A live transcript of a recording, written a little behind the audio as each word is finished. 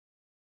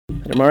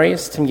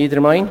Marius, zum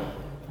jedermann.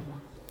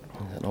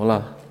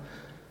 Hola.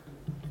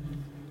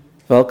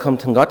 Welkom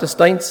zum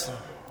Gottesdienst.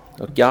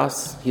 Ook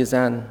jas, hier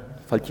zijn,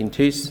 valt je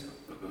thuis.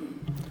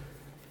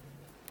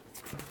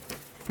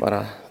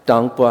 Maar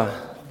dankbaar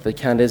dat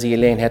ik deze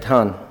gelegenheid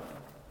heb.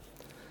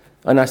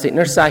 En als ik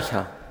nu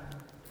zeg,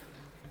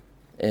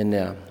 en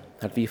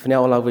dat we van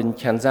jou al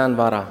kan zijn,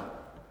 dat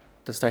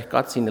is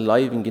God zijn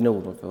leven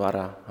genoeg,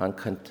 waar hij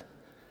kan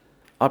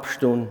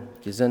opstaan,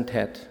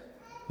 gezondheid,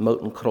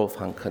 moed en kracht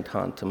kan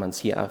hebben, om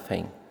ons hier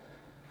afhängen.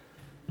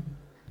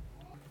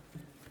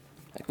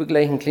 Ik wil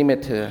gleich een klein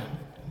met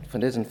van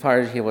deze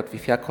vers hier, wat we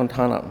veel kunnen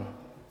hebben,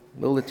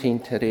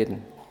 Bulletin te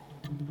reden.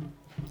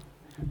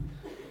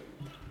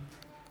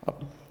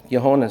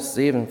 Johannes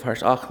 7,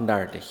 vers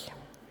 38.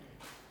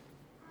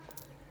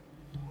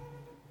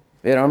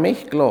 Wer an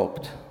mich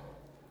glaubt,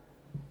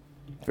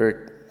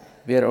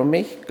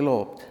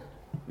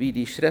 wie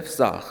die Schrift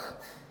sagt,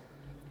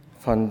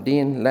 von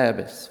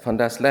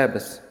des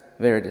Lebens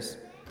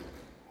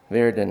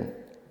werden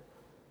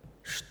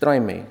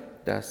Ströme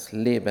des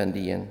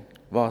lebendigen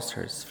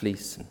Wassers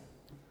fließen.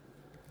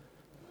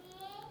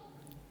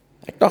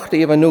 Ich dachte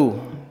even nu,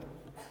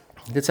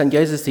 dit zijn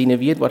Jesus die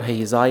weet wat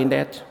hij zei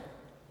hat.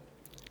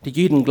 Die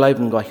Juden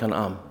glauben gleich an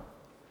ihm.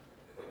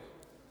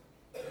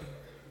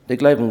 Die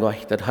glauben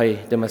gleich, dass er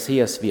der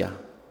Messias wäre.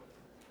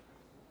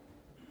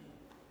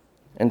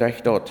 Und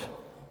durch dort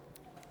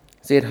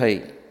sieht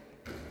er,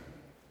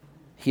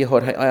 hier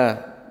hat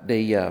er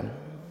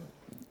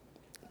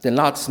den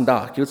letzten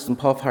Tag, just ein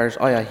paar Vers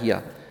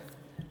hier,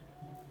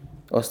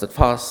 aus dem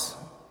Fass,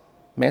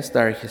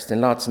 meistens ist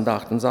den letzten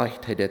Tag, dann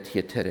sagt er das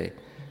hier zu dir.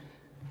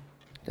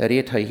 Da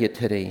redet er hier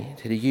zu den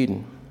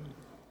Juden.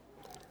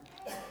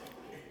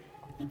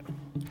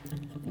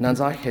 Und dann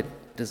sagt er,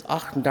 das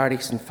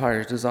 38.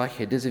 Vers, da sagt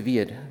er, diese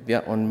wird,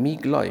 wer an mich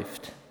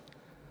glaubt,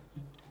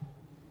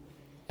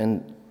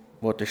 und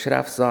was die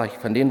Schrift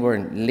sagt, von denen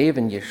wollen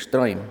lebende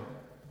Ströme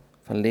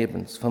von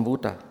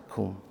Wasser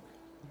kommen.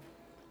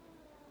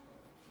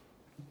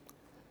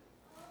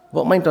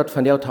 Was meint das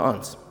von dir zu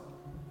uns?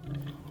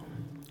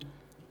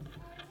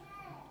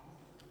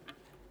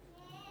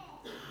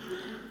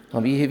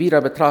 Wenn wir hier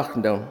wieder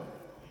betrachten, die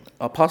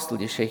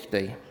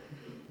Apostelgeschichte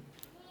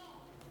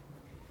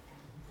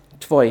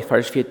 2,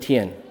 Vers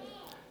 14,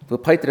 wo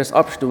Petrus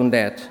abstund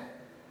hat,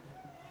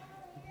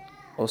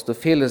 aus der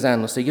Fehler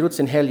sind, aus der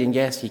großen Heiligen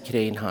Geist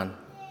gekriegt haben.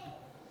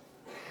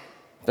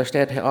 Da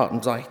steht er auch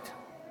und sagt,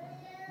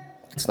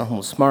 jetzt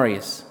nochmals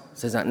Marius,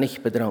 sie sind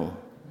nicht bedroht.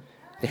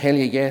 Der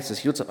Heilige Geist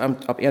ist jetzt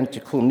auf ihn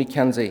gekommen, nicht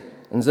kann sie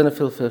in so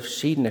viele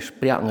verschiedene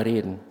Sprachen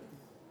reden.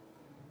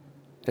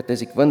 Dass er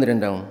sich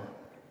wundern,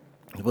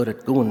 wo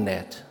das gehen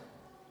wird.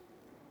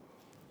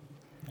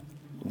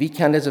 Wie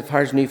kann diese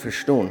Vers nicht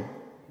verstehen?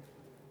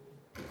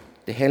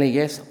 Der Heilige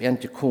Geist auf ihn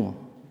gekommen.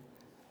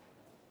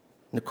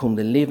 Und da kommt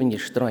der lebende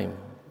Strom,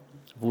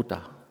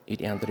 Wasser in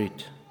ihn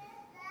drüht.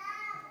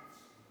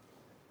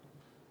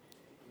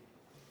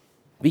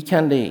 Wie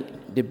kann die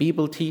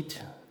Bibel,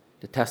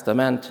 das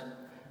Testament,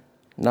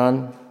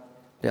 dann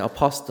der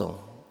Apostel,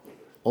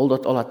 all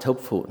das alle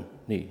Taubpfoten,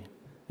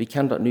 wie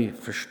kann das nicht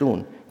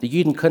verstehen? Die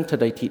Juden könnten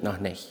das noch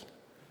nicht.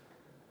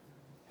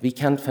 Wie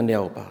kann von der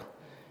aber?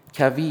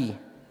 Kann wie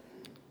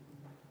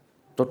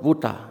dort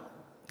Wasser,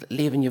 das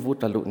lebende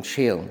Wasser lassen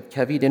schälen?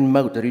 Kann wie den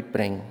Mut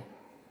rausbringen?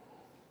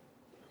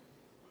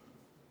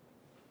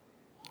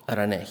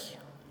 Oder nicht?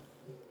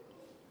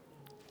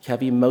 Kann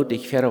wie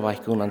mutig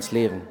verweichen gehen ans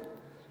Leben?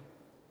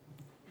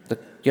 Dass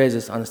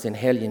Jesus uns den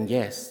Heiligen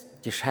Geist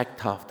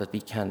geschenkt hat, dass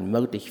wir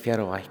mutig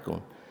verweichen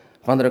gehen.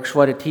 Wenn auch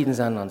schwere Zeiten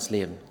sind ans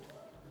Leben.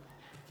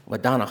 Aber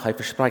danach hat er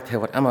versprochen,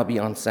 er wird immer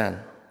bei uns sein.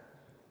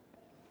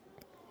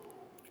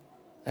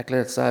 Ich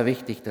glaube, es ist sehr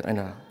wichtig, dass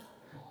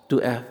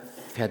du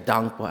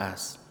verdankbar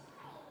ist.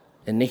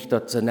 Und nicht,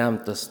 dass sie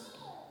nimmt, dass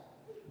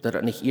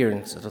das nicht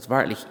ernst, dass das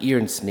wirklich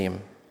ernst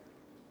nehmen.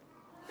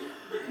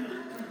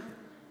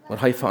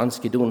 Was er für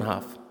uns getan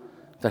hat,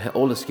 dass er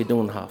alles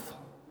getan hat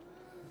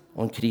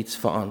und kriegt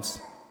für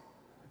uns.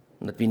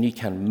 Und dass wir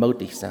nicht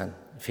mutig sein,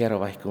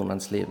 fairerweise gehen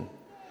ans Leben.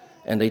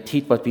 Und die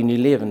Zeit, was wir nicht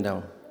leben,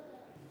 dann,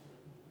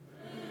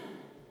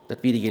 dass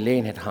wir die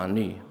Gelegenheit haben,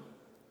 nicht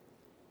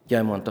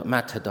jemand das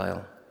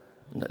mitzuteilen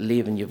und das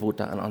Leben gewohnt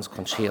an uns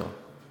kann schälen.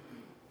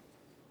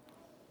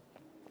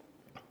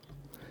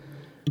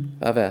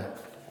 Wenn wir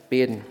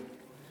beten,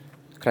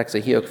 kriegst du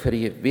hier auch für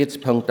die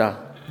Wertspunkte,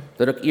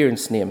 das auch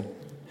ernst nehmen.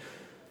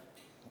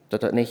 Dass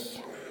das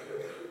nicht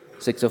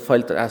sich so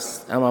fühlt,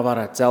 als immer war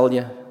das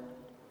selbe.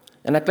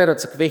 Und ich glaube,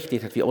 es ist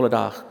wichtig, dass wir alle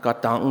Tag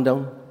Gott danken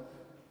tun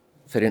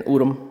für den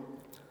Urm,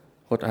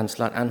 was uns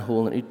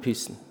anholen und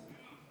auspusten.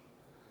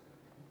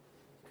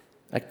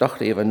 Ich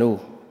dachte eben nur,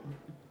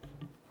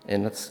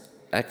 und das,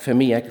 für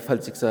mich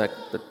gefällt sich so,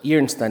 das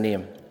ernst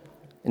nehmen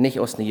und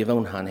nicht aus einer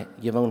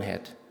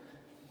Gewohnheit.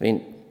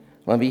 Wenn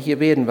wir hier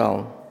beten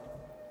wollen,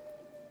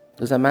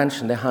 das sind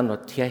Menschen, die haben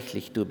das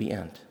täglich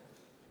durchbeernt.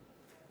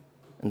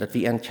 Und dass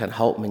wir ihn können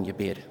halten in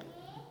Gebet.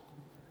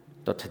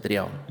 Das zu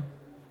drehen.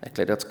 Ich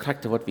glaube, das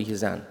kriegt was wir hier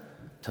sind.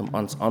 Um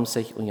uns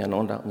sich und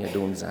einander und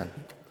tun sein.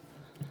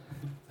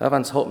 Laat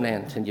ons hoop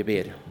nemen in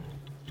gebed.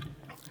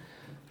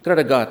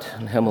 Grote Gott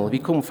in Himmel,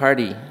 wir kommen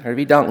fertig. Herr,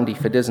 wir danken dir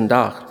für diesen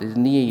Tag, diese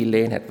neue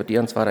Gelegenheit, die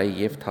uns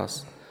gegeben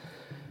hast.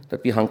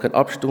 Dass wir können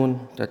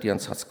abstehen, dass du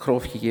uns hast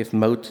Kraft gegeben,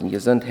 Mut und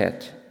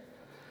Gesundheit.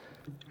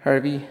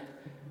 Herr, wir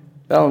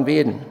wollen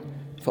beten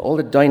für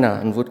alle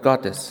Deiner und Wort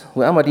Gottes,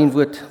 wo immer dein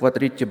Wort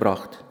wird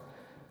gebracht,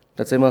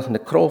 dass sie eine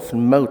Kraft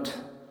und Mut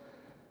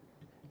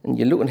und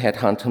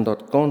Gelogenheit haben, um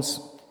dort ganz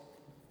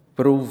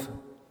Beruf,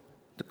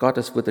 das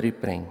Gottes Wort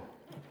reinbringen.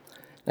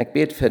 Ich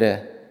bete für die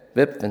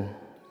Witwen,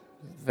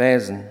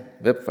 Wesen,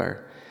 Witwer,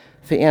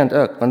 für ihn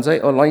auch, wenn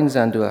sie allein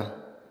sind, du,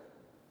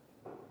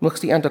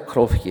 möchtest du ihnen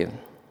Kraft geben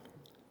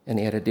in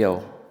ihre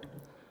Deal.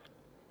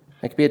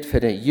 Ich bete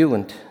für die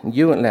Jugend und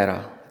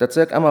Jugendlehrer, dass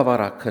sie auch immer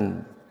wieder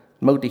können,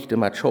 mutig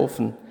damit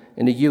schaffen,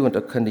 in der Jugend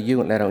auch können die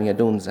Jugendlehrer und ihr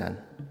tun sein.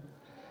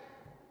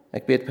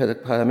 Ich bete für die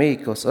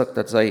Paramedikos auch,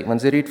 dass sie, wenn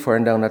sie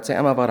rüberfahren, dass sie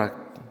immer wieder,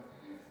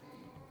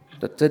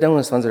 dass sie tun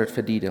ist, wenn sie das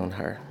verdienen,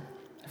 Herr.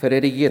 Für die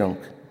Regierung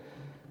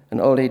und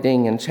all die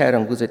Dinge,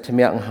 Entscheidungen, wo sie zu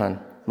merken haben,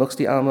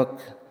 möchtest du auch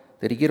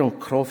der Regierung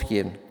Kraft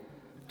geben,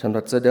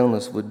 damit sie tun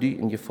ist, wo du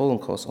in die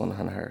Folgen kannst,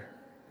 Herr.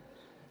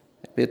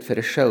 Ich bete für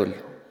die Schule,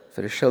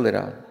 für die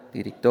Schüler,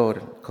 die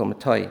Rektoren,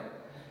 Komitee,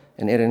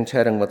 in ihre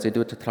Entscheidungen, was sie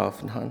dort zu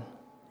treffen haben.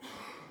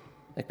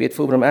 Ich bete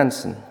für Abram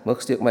Martens,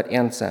 möchtest du auch mit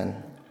ernst sein.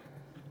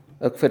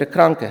 Auch für die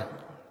Kranken.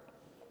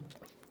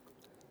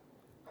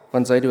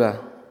 Wenn sie durch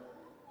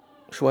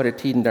schwere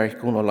Zeiten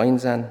durchgehen, allein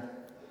sein,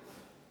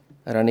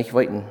 oder nicht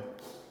weiten,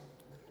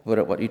 wo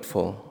das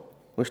ausfällt.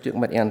 Möchtest du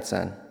auch mit ernst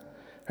sein.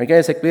 Herr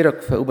Geist, ich bete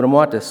auch für Abram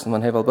Martens,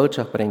 wenn er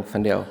Botschaft bringt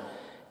von dir.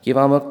 Gib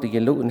ihm auch die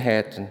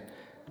Gelogenheit und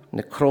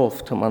eine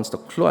Kraft, um uns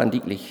doch klar und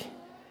deutlich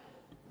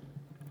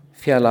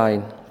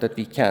verleihen, dass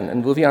wir können.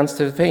 Und wo wir uns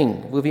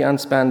bewegen, wo wir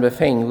uns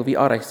bewegen, wo wir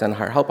artig sind,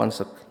 Herr, help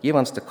uns, gib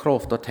uns die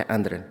Kraft, dort zu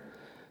ändern,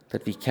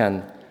 dass wir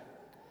können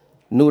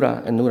nur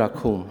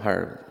kommen,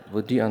 Herr,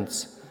 wo du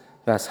uns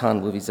was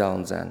haben, wo wir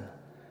sollen sein.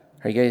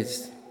 Herr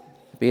Jesus,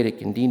 bete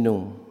ich in deinem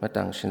Namen mit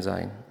Dankeschön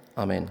sein.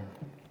 Amen.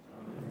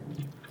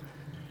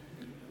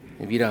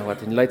 Und wieder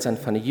mit den Leuten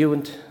von der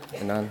Jugend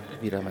und dann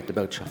wieder mit der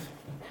Botschaft.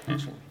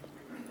 Dankeschön.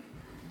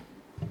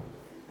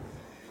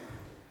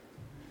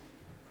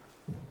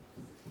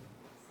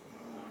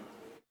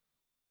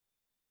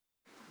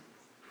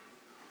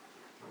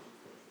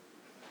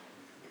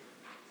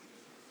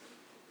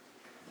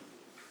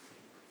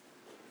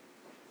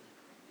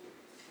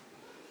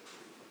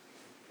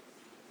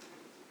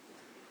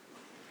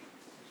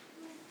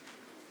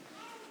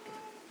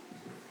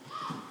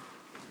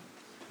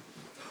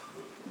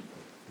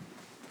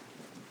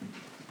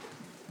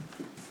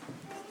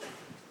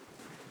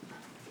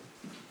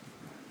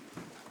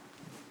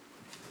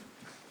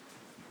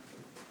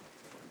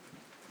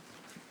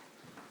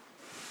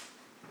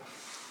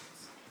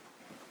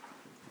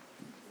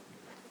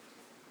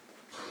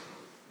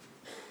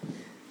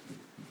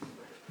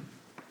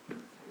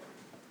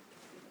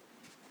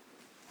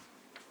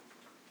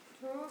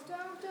 Ruft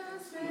auf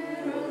das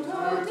Meer und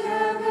holt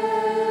der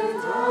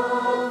Wind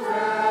auf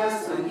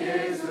Herzen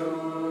Jesu.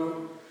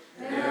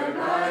 Er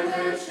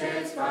bleibt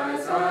stets bei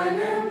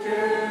seinem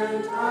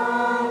Kind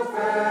auf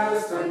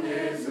Herzen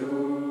Jesu.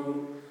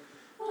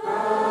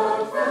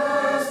 Auf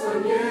Herzen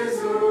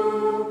Jesu,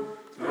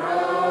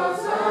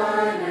 trotz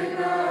seiner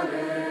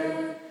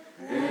Gnade,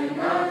 in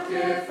Nacht,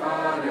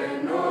 Gefahr,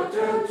 in Not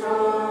und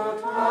Tod,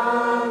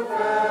 auf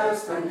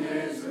Herzen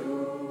Jesu.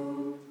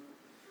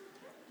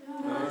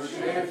 Dann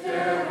schläft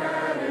der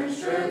Herr im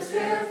Schutz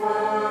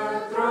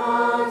hervor,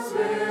 trotz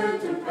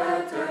Wind und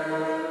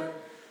Wetter.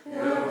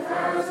 Auf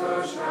Herr, so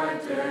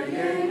schreit der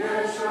jene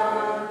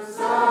Schar,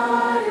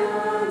 sei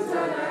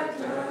unser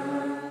Retter.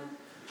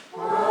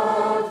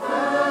 Auf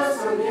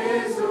Herzen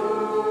Jesu,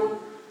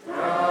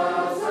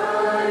 trotz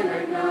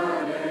seiner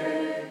Gnade,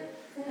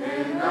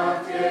 in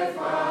Nacht,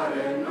 Gefahr,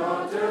 in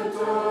Not und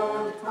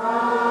Tod,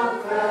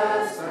 auf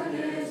Herzen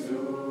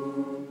Jesu.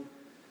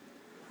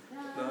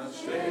 Dann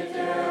steht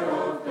er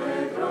auf,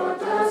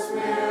 bedroht das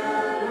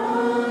Meer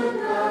und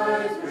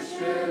bleibt für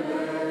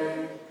Stille.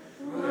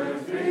 Und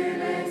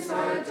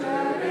Frühlingszeit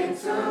ringt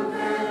zum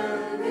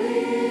Himmel,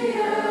 wie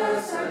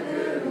es ein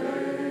Wille.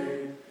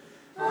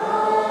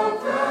 Auf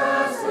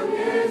Herzen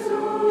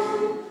Jesu,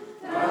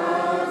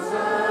 trotz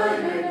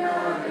seiner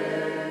Gnade,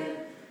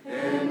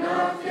 in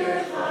Nacht,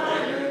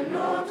 Gefahr, in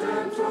Not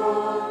und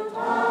Tod,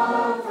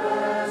 auf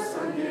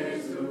Herzen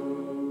Jesu.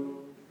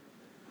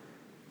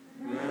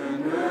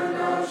 Wenn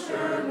auf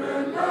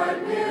Stürmen Leid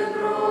mir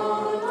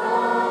droht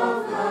auf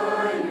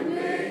meinem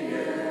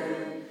Wege,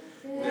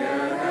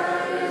 der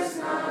Herr ist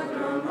nah,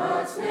 drum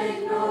hat's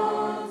nicht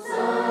Not,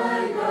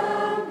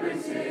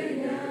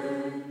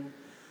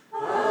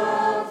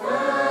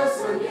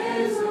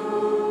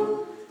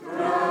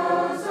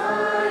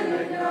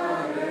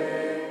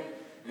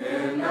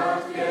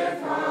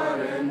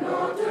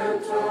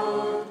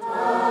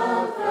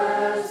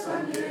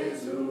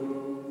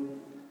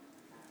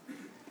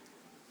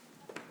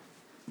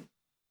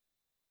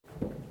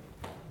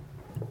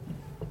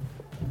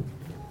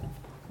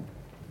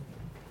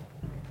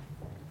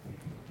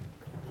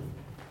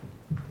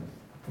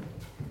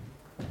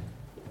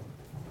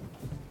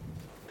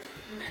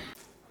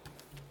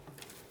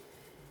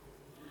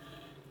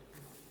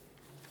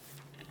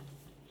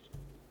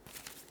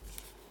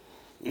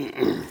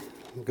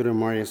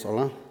 Goedemorgen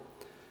alle.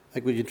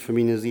 Ik wil je voor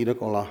mij zien ook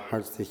alle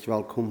hartelijk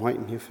welkom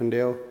heten hier van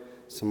jou,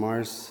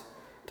 Samars,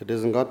 te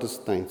deze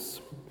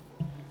godsdienst.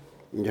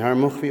 En hier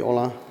mogen we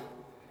alle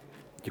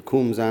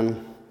gekomen zijn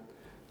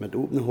met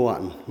open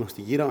harten. Mocht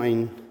jeder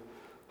een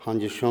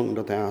hand geschenkt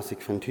dat hij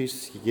zich van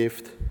thuis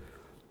gegeven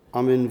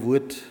om een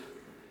woord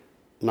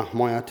nach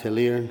mij te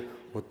leren,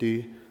 wat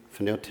u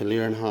van jou te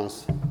leren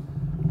hast.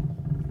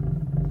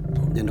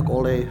 En ook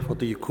alle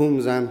wat u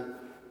gekomen zijn,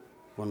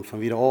 van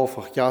wieder af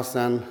of gast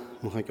zijn,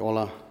 mag ik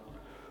alle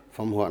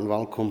van harten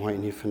welkom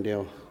heten hier van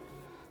jou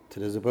te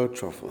deze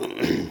boodschap.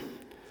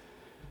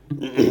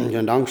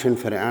 Ja, dankzij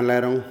voor de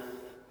aanleiding.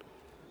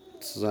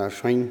 Het is sehr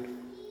schön.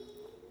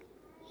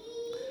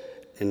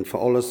 En voor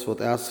alles wat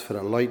erst voor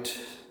de Leute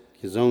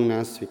gezongen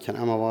is, we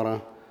kunnen immer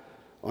waren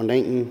und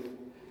denken,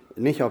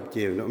 nicht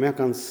abgeben. Du merkst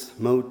ganz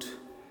Mut,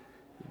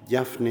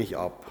 gib nicht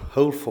ab.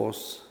 Hol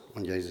fast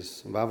an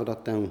Jesus. Und wenn wir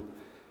das tun,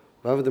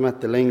 wenn wir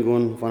damit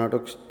gehen, wenn er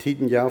auch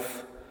Tiden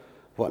gibt,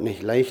 was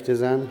nicht leichter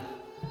sind,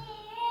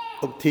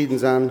 auch Tiden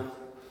sind,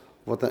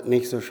 was das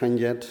nicht so schön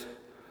geht.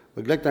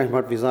 Wir glauben,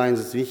 was wir sagen,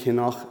 dass wir hier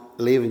noch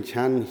leben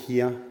können,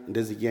 hier in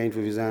dieser Gegend,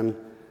 wo wir sind.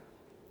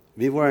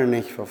 Wir wollen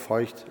nicht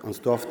verfolgt,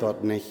 uns darf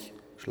dort nicht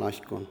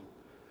schlecht gehen.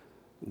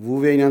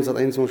 Wo wir uns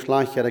das so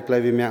schlecht gehen, ich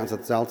glaube, wir merken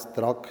uns selbst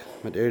Druck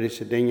mit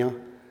irdischen Dingen,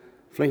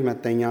 vielleicht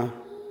mit Dingen,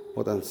 die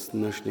uns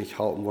nicht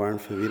halten wollen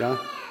für wieder.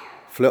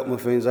 Vielleicht mal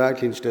für uns ein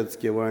kleines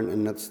Stützchen wollen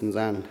in letzten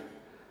Sinn.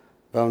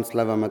 Bei uns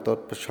leben mit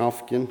dort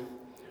beschäftigen,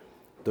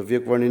 dass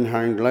wir wollen in den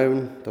Herrn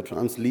glauben, dass wir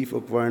uns lieb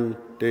auch wollen,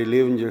 der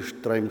Leben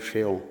streben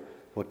schäl,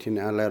 was die in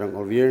der Erlehring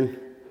auch wählen.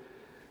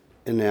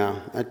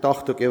 Ich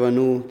dachte auch immer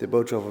nur, die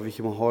Botschaft, die ich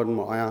immer hören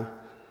muss,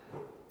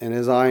 und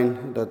er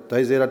sagt, dass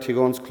das hier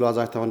ganz klar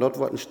sagt, wenn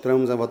dort ein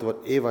Strom sein, was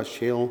ewig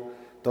schäl,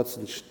 das ist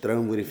ein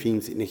Strom, wo die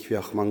Finden sich nicht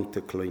wegmangt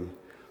zu klein.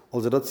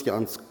 Also das ist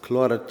ganz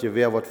klar, dass die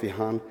wer, was wir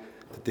haben,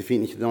 dass die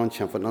Finden nicht dann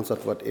haben, von uns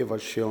das wird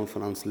ewig schäl,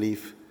 von uns lieb.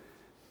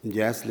 Und die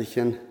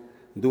Ärztlichen,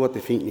 du wirst die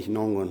Finden nicht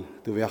nachgehen,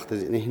 du wirst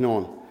sie nicht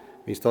nach.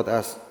 Wenn es dort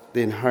erst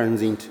den Herrn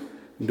sind,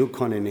 du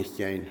kannst nicht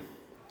gehen.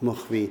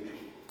 Mach wie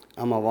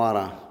immer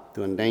wahr,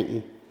 du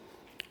denken,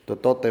 dass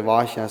dort der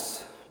Weg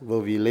ist,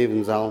 wo wir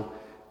leben sollen,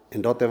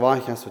 und dort der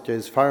Weg ist, was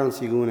Jesus für uns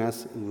gegangen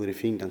ist, und wo die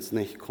Finden uns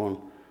nicht kann,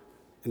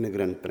 in den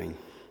Grund bringen.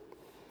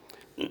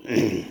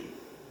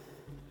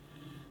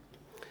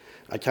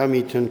 Ich habe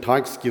mir den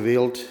Text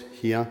gewählt,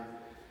 hier,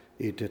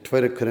 in der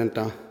 2.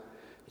 Korinther,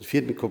 im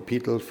 4.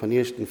 Kapitel, von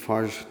 1.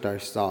 Vers, da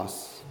ich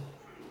saß.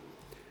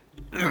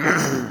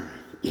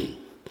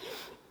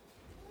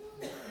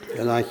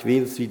 Ja, ich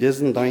weiß, wie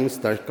diesen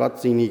Dienst, da ich Gott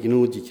sie nicht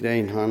genug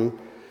gekriegt haben,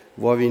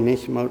 war wir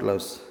nicht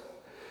mutlos.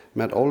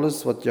 Mit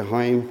alles, was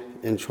geheim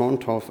in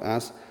Schontauf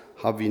ist,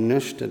 haben wir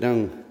nichts zu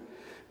tun.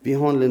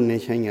 Wir handeln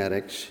nicht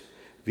hängerig.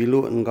 Wir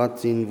lassen Gott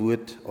sein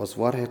Wort aus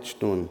Wahrheit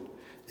stehen.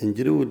 In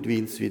Jud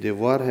willst wir die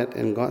Wahrheit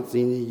in Gott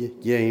sein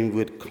Geheim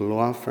wird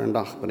klar für den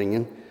Dach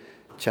bringen,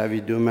 tja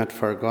wir damit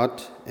für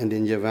Gott in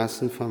den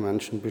Gewissen von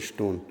Menschen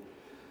bestehen.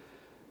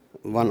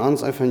 Wenn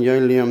uns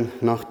Evangelium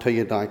nach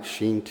Teuertag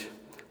scheint,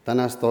 dann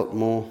ist dort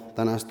mal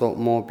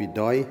bei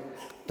dir,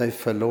 die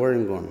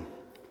verloren gehen.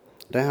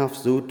 Der hat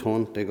so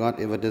tun, der Gott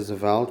über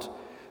diese Welt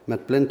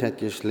mit Blindheit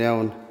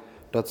geschlagen,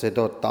 dass sie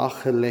dort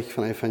dachlich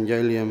von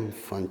Evangelium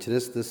von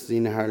Christus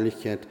seine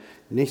Herrlichkeit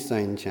nicht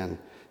sein kann.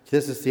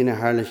 Christus seine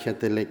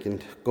Herrlichkeit liegt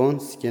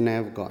ganz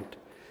genau Gott.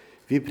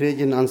 Wir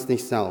predigen uns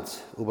nicht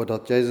selbst, aber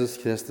dass Jesus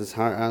Christus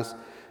Herr ist,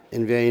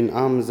 und wir ihn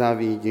arm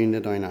wie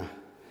jene deiner.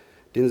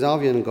 Den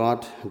selben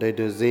Gott, der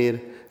du sehr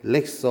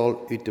Licht soll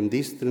aus dem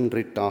düsteren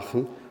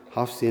Rittdachen,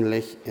 hat sein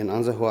Licht in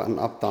unsere Herzen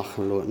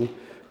abdachen lassen,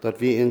 dass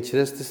wir in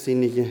Christus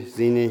seine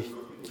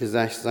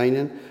Gesicht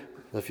seien,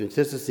 dass wir in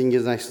Christus sein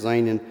Gesicht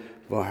seien,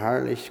 wo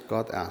herrlich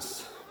Gott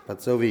ist.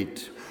 Was so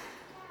weit.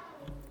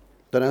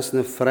 Das ist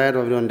eine Freude,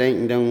 wo wir dann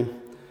denken,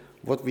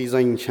 was wir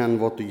sein können,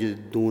 was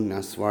wir tun,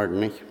 ist wahr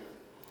nicht.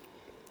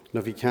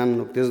 Und wir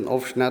können auf diesen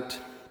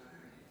Aufschnitt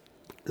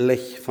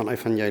Licht von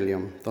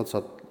Evangelium. Das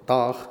ist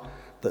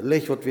das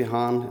Licht, was wir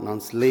haben in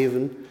uns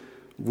Leben,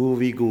 wo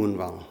wir gehen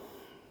wollen.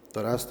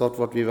 Das ist das,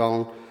 was wir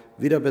wollen,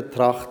 wieder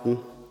betrachten.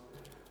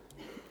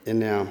 In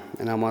der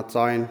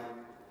Matzein,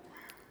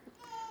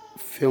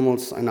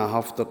 vielmals einer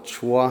Haft, das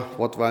schwor,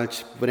 was will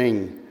ich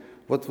bringen.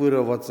 Was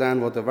würde was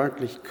sein, was wir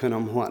wirklich können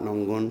am Herzen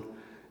angehen.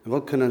 Und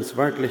was können uns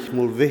wirklich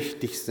mal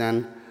wichtig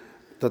sein,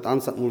 dass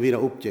uns das mal wieder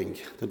aufging.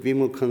 Dass wir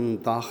mal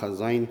können Dacher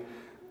sein,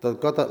 dass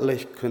Gott das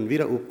Licht können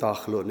wieder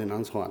aufdachen lassen in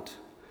uns Herz.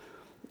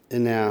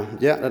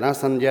 Das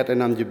ist dann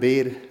in einem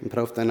Gebet, im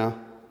Prof deiner,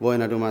 wo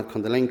einer du mal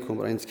konnte lenken,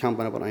 aber eins Kampf,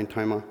 aber ein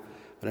Timer.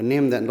 Oder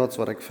nehmen das,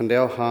 was ich von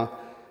der habe,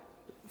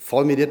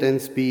 voll mir das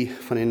ins Bi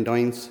von den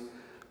Deins,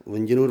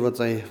 und genau was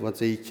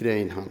sie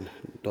kriegen haben,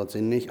 dass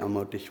sie nicht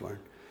ermutigt werden.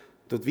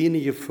 Dass wir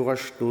nicht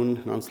vorstehen,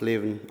 in uns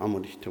Leben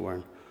ermutigt zu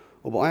werden.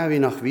 Aber euer wie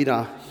nach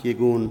wieder hier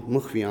gehen,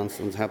 möchten wir uns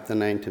habt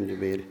den einen im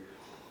Gebet.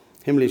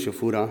 Himmlische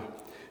Vater,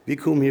 wir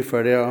kommen hier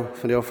von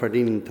der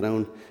verdienten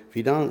Trauen.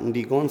 Wir danken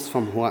dir ganz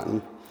vom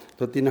Herzen,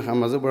 dass du noch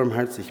einmal so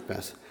barmherzig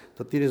bist.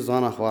 dass die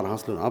Sonntag war,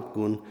 hast du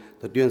abgehen,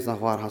 dass du uns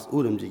nach war, hast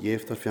Udem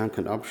gegeben, dass wir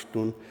können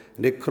abstehen,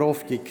 und die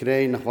Kraft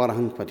gekriegt, nach war,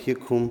 hier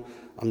kommen,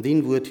 am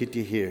den Wort hier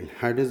hören.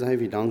 Herr, das sei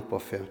wir dankbar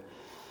für.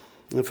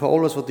 Und für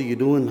alles, was du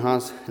getan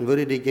hast, und was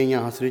du die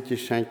Gänge hast richtig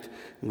geschenkt,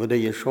 und was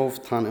du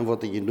geschafft hast, und was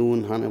du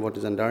getan hast, und was du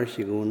dann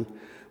durchgegangen,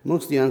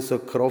 musst du uns so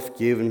Kraft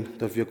geben,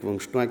 dass wir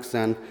stark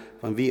sein,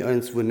 wenn wir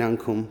uns wo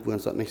ankommen, wo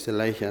uns das nicht so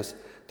leicht ist,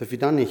 dass wir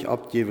dann nicht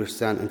abgierig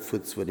sein und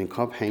Fuß vor den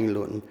Kopf hängen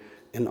lassen,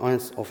 in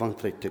uns auf den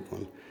Trick zu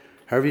gehen.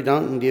 Herr, wir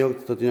danken dir,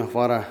 dass du noch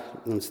weiter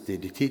uns die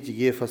Zeit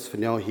gegeben hast,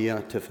 von dir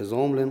hier zu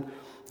versammeln,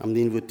 um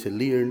den wir zu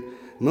lernen.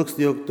 Möchtest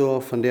du auch da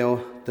von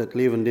dir den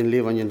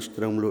lebendigen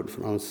Strom lassen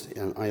von uns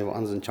in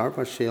unseren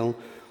Körper stellen,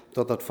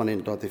 dass das von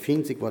den, dort die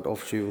 50 wird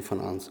aufschieben von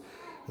uns.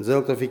 Und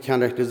so, dass wir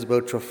können durch diese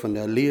Botschaft von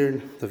dir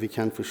lernen, dass wir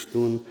können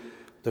verstehen,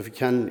 dass wir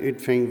können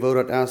uitvinden, wo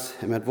das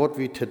ist, mit was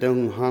wir zu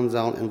tun haben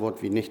sollen und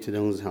was wir nicht zu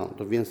tun haben.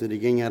 Dass wir uns die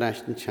Dinge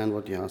rechten können,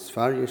 was du hast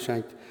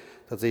vorgeschenkt,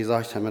 dass sie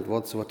sagt, mit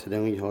was zu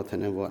tun gehabt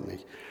und was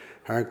nicht.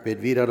 Herr, ich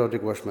bete wieder, dass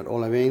ich mit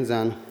allen Wehen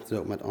sein,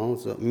 so mit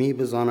uns, so mir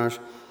besonders.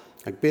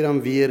 Ich bete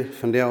um wir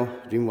von dir,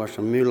 dem was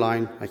am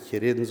Mühlein, ich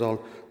hier reden soll,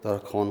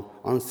 dass ich kann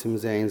uns zum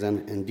Sehen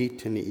sein, in die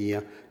Tine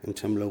ihr, und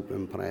zum Lob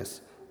und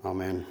Preis.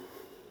 Amen.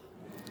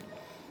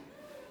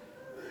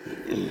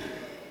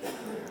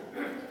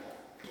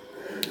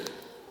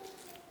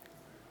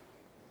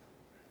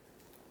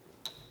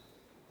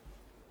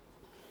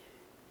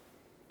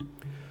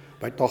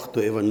 Ich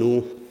dachte eben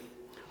nur,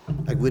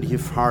 ich würde hier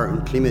fahren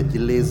und Klimat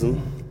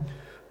lesen,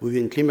 wo wir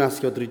in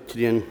Klimat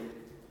drehen,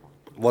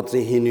 was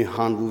sie hier nicht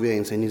haben, wo wir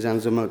uns nicht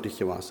so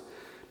mutig waren.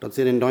 Dass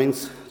sie den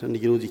Dienst, den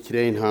die Grüße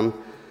kriegen haben,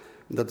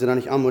 und dass sie dann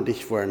nicht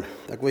anmutig waren.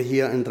 Ich will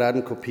hier im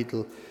 3.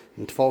 Kapitel,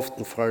 im 12.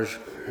 Vers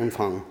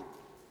anfangen.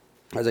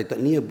 Also ich das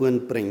nie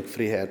Bund bringt,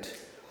 Freiheit.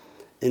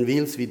 In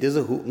Wels wie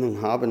diese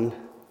Hoffnung haben,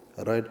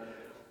 red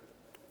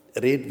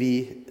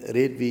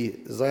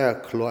wie sehr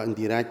klar und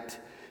direkt,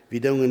 wie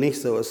Dinge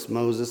nicht so als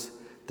Moses,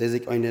 der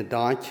sich eine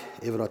Tag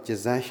über das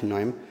Gesetz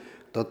nimmt,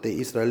 dass die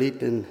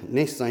Israeliten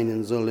nicht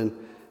sein sollen,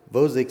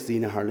 wo sich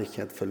seine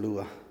Herrlichkeit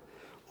verlor.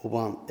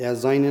 Aber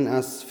seinen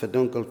ist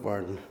verdunkelt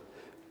worden.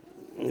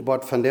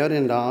 Aber von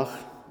der Tag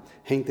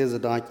hängt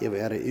dieser Tag über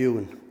ihre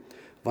Augen.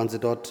 Wenn sie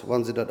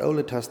das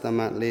Alte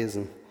Testament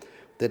lesen,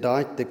 der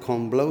Tag, der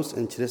kommt bloß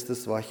in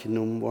Christus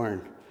wahrgenommen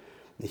worden.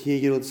 Hier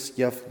geht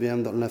wir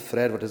haben das nicht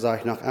Frieden, was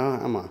sage ich nach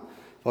immer.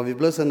 Weil wir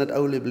bloß in das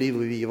Alte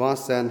bleiben, wie wir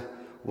gewesen sind,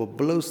 wo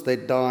bloß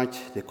der Tag,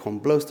 der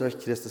kommt bloß durch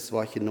Christus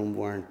wahrgenommen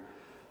worden.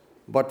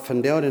 Aber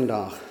von der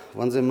Tag,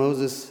 wenn sie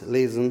Moses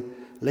lesen,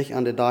 liegt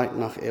an der Tag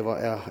nach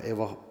über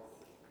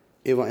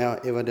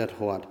das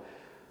Wort.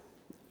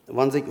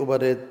 Wenn sich über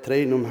die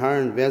Tränen um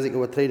Herrn, wer sich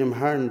über Tränen um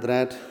Herrn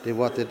dreht, der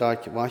wird der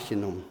Tag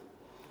wahrgenommen.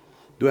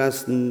 Du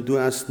hast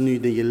nie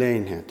die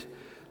Gelegenheit.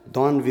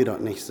 Dann wird das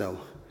nicht so.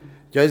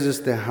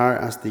 Jesus, der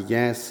Herr, ist der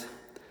Jes,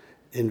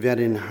 und wer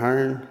den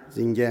Herrn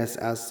sein Jes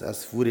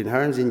ist, wo den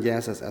Herrn sein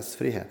Jes ist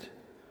Freiheit.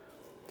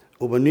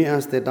 Aber nu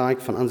ist der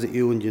Tag von unseren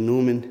Augen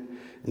genommen,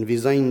 und wir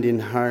sehen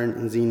den Herrn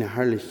in seiner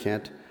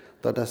Herrlichkeit,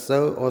 dass das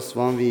so ist,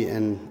 wenn wir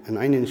in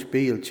einen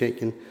Spiegel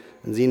checken,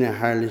 in seine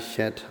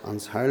Herrlichkeit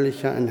ans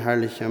herrlicher und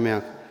herrlicher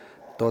merkt,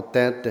 dass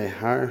der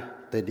Herr,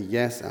 der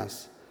Jes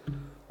ist.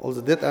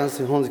 Also das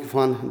ist uns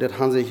gefahren, das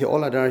haben sie hier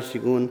alle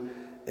durchgegangen,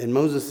 in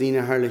Moses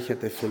seine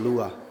Herrlichkeit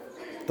verloren.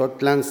 Dort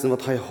glänzen,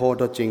 was er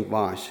hat, das ging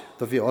wasch,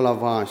 dass wir alle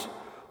wasch.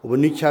 Aber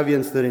nicht haben wir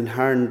uns durch den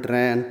Herrn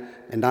drehen,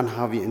 und dann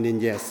haben wir in den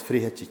Jes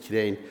Freiheit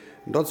gekriegt.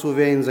 Und dazu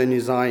werden sie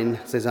nicht sein,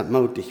 sie sind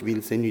mutig,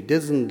 weil sie nicht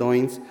diesen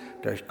Dienst,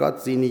 durch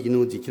Gott sie nicht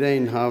genug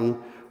gekriegt haben,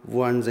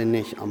 waren sie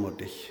nicht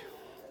ermutigt.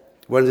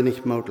 Waren sie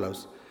nicht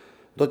mutlos.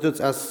 Das ist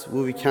es,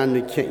 wo wir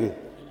können kicken.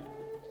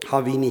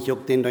 Haben wir nicht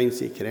auch den Dienst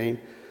gekriegt?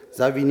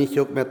 Sei wir nicht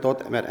auch mit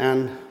dort mit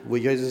an, wo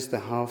Jesus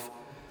der Haft,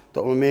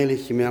 da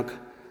allmählich gemerkt,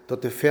 dass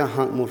der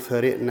Verhang muss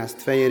verreden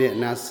ist, 2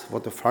 Reden ist,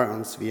 was der vor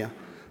uns wäre.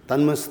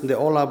 Dann müssten die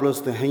alle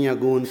bloß dahin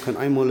gehen, können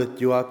einmal das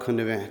Jahr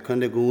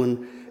können gehen,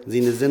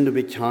 seine Sünde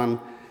bekennen.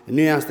 Und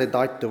nun ist der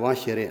Tag der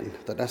Wahrheit reden,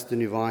 das ist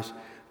nicht wahr.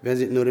 Wer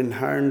sich nur den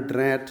Herrn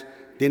dreht,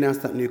 den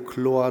ist das nicht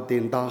klar,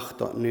 den Tag,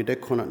 das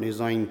kann das nicht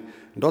sein.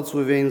 Und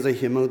dazu werden sie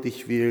hier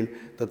mutig werden,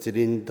 dass sie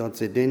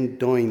den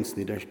Dienst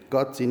nicht durch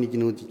Gott sie nicht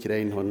genug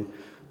gekriegt haben.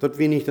 Dort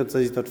wir nicht, dass sie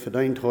sich das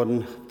verdient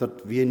haben,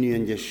 dort wir nur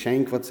ein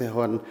Geschenk, was sie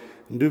haben.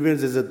 Und du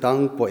willst sie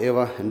dankbar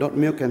ever, und dort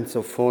merken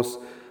sie fast,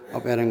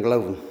 ob ihren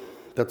Glauben,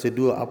 dass sie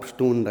durch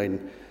abstehen dein.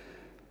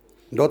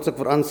 Und dort sagt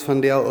uns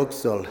von der auch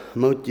soll,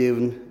 Mut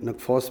geben, noch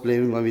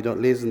festbleiben, weil wir dort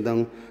lesen,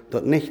 dann,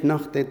 dass nicht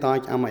nach der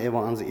Tag einmal ever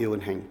an sie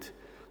Ohren hängt.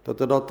 Dass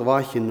dort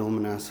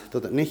wahrgenommen ist,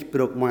 dass es nicht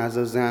braucht mehr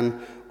so sein,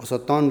 als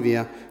dann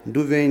wir,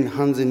 du wen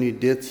haben sie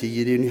nicht das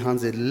hier, haben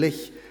sie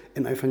Licht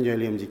in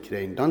Evangelium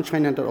gekriegt. Dann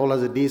scheint das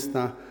alle dies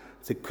da,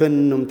 sie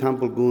können um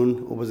Tempel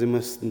gehen, aber sie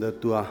müssten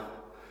dort durch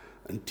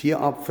ein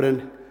Tier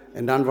opfern,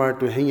 und dann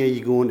wird du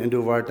hingegangen und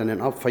du wird dann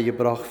ein Opfer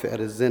gebracht für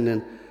ihre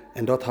Sünden.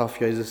 Und dort hat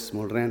Jesus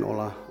mal rein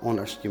alle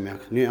anders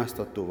gemerkt. Nu ist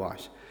das du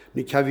warst.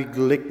 Nu kann wir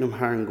Glück zum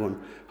Herrn gehen.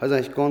 Er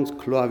sagt ganz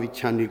klar, wir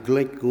können die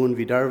Glück gehen,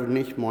 wir dürfen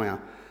nicht mehr.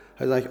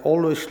 Er sagt,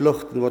 alle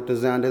Schluchten, was du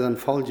sagen, das sind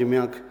falsch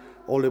gemerkt,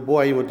 Alle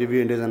Bäume, die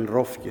wir in diesen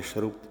Roff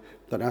geschraubt.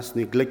 Das ist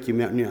nicht Glück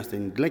gemerkt, nur ist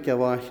ein Glück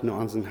war ich nur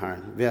an den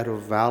Herrn. Wer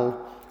will,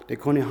 der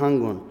kann nicht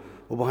hängen.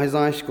 Aber er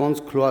sagt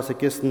ganz klar, als er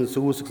gestern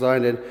zu Hause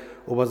gesagt hat,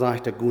 aber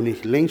sagt er gut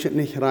nicht, links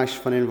nicht rechts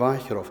von den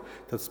Weich rauf.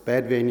 Das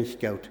Bett wäre nicht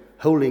gut.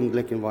 Holding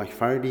Glücken war ich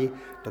fertig,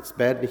 das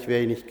Bett nicht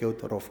wäre nicht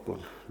gut darauf gehen.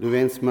 Du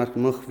wennst mich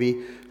wie,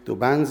 du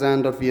bang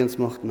sein, dass wir uns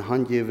möchten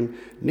Hand geben,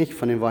 nicht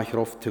von den Weich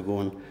rauf zu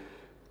gehen.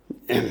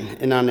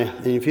 In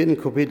dem 4.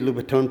 Kapitel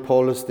betont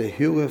Paulus die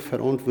hohe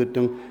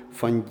Verantwortung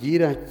von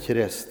jeder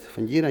Christ,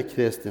 von jeder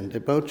Christin, die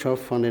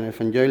Botschaft von den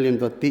Evangelien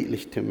dort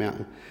deutlich zu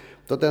merken.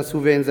 Dort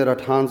dazu werden sie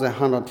das haben, sie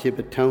haben das hier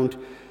betont.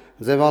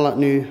 Sie wollen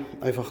nu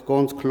einfach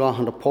ganz klar,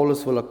 und der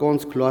Paulus will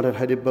ganz klar, dass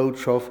er die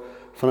Botschaft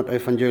von dem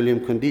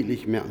Evangelium kann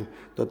deutlich merken,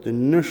 dass du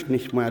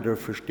nicht mehr durch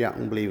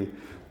Verstärken bleiben.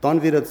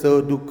 Dann wird es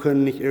so, du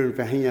kannst nicht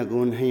irgendwie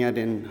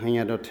hingehen,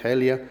 hinter der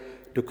Talie,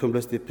 du kannst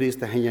bloß die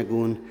Priester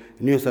hingehen,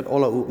 nur ist das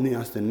alle auf, nur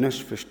ist das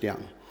nicht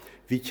verstärken.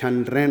 Wir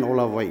können rein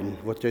alle weiten,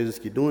 was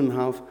Jesus getan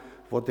hat,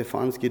 was er für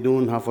uns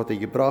getan hat, was er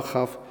gebracht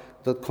hat,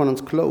 das kann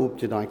uns klar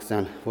aufgedeckt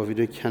sein, was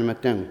wir können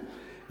mit dem.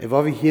 Wenn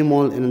wir hier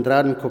mal in dem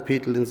 3.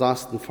 Kapitel, den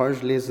 6.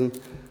 Vers lesen,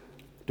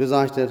 du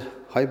sagst,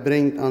 er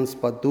bringt uns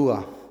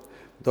Badua,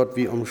 dort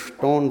wir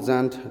umstanden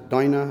sind,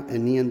 deiner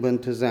in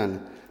Nierenbund zu sein.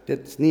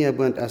 Das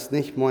Nierenbund ist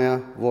nicht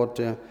mehr,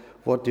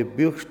 was die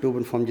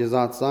Buchstaben vom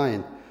Gesetz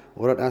sein,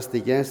 oder das ist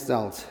der Geist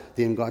selbst,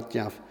 den Gott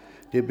gibt.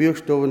 Die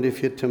Buchstaben, die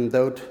führen zum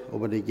Tod,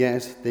 aber der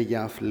Geist, der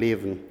gibt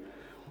Leben.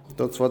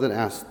 Das war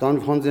das ist.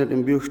 Dann haben sie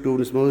im Buchstaben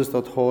des Moses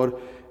dort her,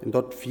 und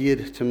dort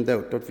führt zum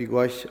Tod, dort wie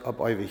Gott ab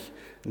ewig.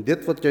 Und das,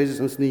 was Jesus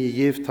uns nie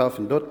gegeben hat,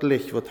 und dort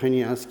Licht, was heute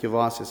erst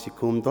gewahr ist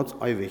gekommen, das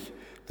ist ewig.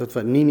 Das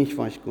wird nie nicht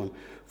weichgehen.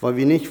 Weil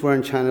wir nicht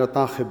wollen, scheinen der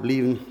Tag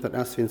geblieben,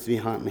 das ist, wenn es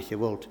wir haben nicht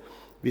gewollt.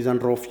 Wir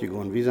sind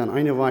draufgegangen. Wir sind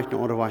eine Weich, eine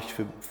andere Weich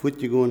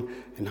fortgegangen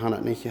und haben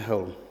das nicht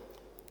gehalten.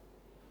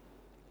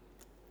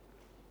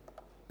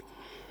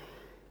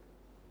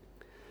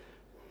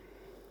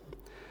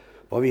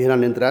 Weil wir hier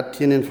an den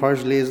 13.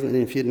 Vers lesen, in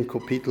dem 4.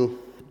 Kapitel.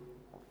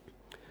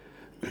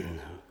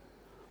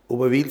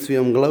 Aber weil wir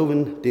im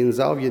Glauben den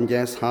selben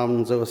Geist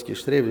haben, so es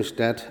geschrieben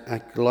steht,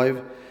 ich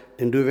glaube,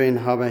 und du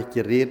wen habe ich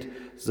geredet,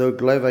 so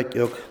glaube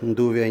ich auch, und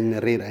du wen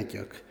rede ich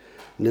auch.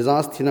 Und das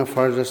 18.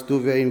 Vers ist,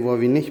 du wen, wo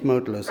wir nicht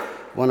mutlos,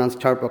 wo uns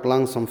Körper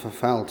langsam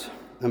verfällt,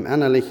 im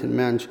innerlichen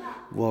Mensch,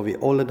 wo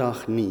wir alle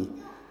Tag nie.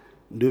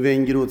 Du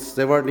wen gerutzt,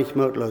 der wird nicht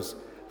mutlos.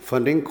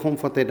 Von dem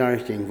Komfort, der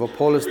durchging, wo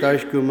Paulus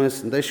durchgekommen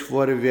ist, und das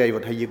schwere Weg,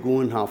 was er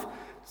gegangen hat,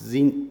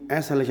 sein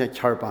äußerlicher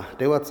Körper,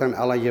 der wird sein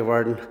aller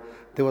geworden,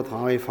 der wird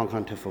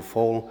angefangen zu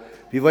verfolgen.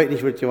 Wir wissen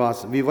nicht,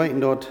 was wir wissen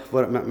dort,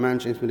 wo mit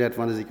Menschen mit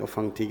wann sie sich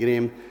anfangen zu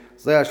grämen.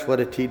 Sehr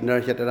schwere Tiden, da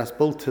hätte das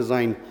Bild zu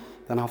sein,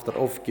 dann hat er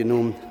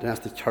aufgenommen, dann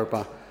ist der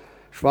Körper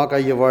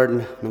schwacher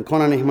geworden, man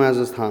kann nicht mehr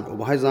so haben.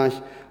 Aber er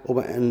sagt,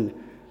 wenn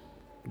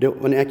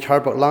der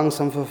Körper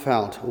langsam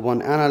verfällt, aber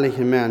ein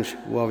innerlicher Mensch,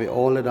 wo wir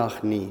alle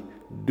Tag nie,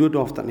 du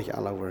darfst das nicht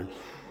alle werden.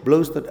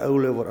 Bloß das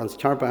Aule, was ans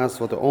Körper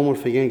ist, was einmal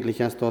vergänglich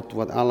ist, dort,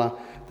 was alle,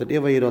 das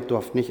jeder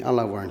darf nicht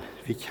alle werden.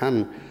 Wir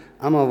können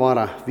immer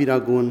weiter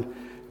wiedergehen,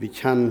 wir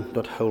können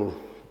dort holen.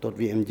 Dort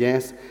wir im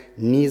Geist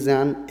nie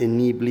sein und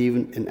nie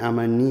bleiben und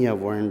immer nie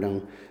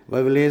werden.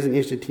 Weil wir lesen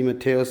 1.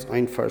 Timotheus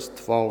 1, Vers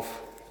 12.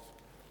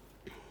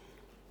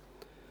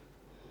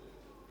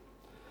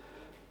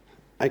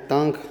 Ich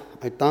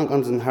danke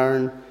unseren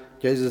Herrn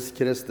Jesus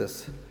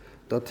Christus,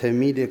 dass er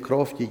mir die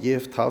Kraft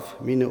gegeben hat,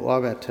 meine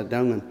Arbeit zu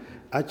tun.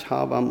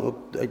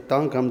 Ich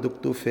danke ihm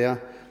dafür,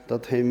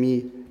 dass er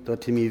mich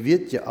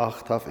wert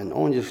geachtet hat und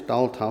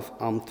angestellt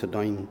hat, zu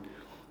tun.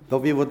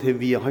 Da wir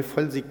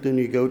fühlt sich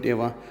nicht gut,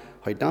 aber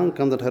ich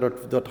danke ihm, dass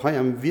er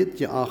am wert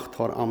geachtet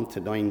hat, zu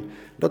tun.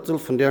 Das soll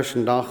von der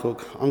ersten Tag auch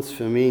uns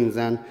vermehren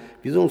sein.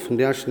 Wir sollen von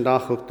der ersten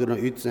Tag auch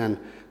durch sein,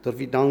 dass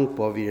wir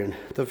dankbar werden.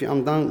 Dass wir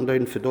am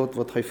Danken für das,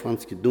 was er für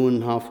uns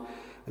getan hat.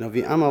 Und dass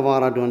wir immer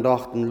weiter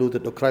dachten, Luther,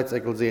 der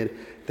Kreuzeckel sieht,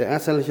 der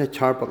äußerliche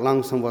Körper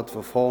langsam wird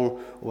verfallen,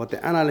 aber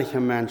der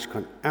innerliche Mensch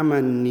kann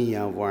immer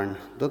näher werden.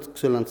 Das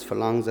soll uns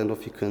verlangen sein,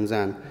 dass wir können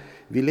sein.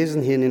 Wir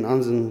lesen hier in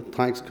unserem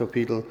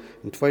Textkapitel,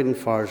 im 2.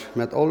 Vers,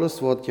 mit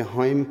alles, was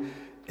geheim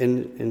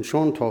in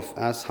Schontoff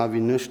ist, haben wir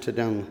nichts zu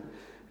tun.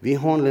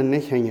 Wir handeln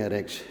nicht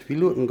hängerecht. Wir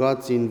lassen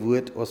Gott sein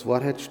Wort aus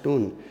Wahrheit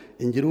stehen.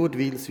 In Gerut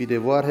willst wie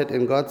die Wahrheit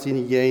in Gott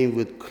sein Gehen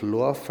wird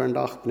klar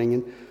Verdacht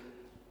bringen,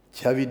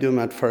 tja, wie du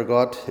mit vor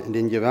Gott in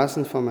den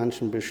Gewissen von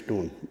Menschen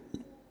bestehen.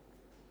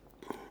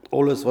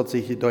 Alles, was sie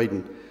hier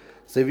deuten,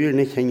 sie will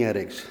nicht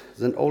hängerecht.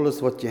 Sind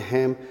alles, was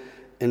geheim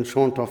in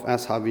Schontoff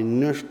ist, haben wir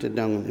nichts zu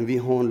tun. Und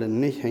wir handeln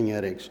nicht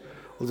hängerecht.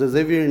 Also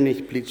sie will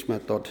nicht plitsch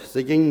mit dort.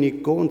 Sie gehen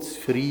nicht ganz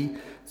frei.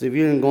 Sie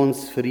wollen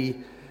ganz frei,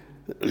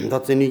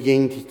 dass sie nicht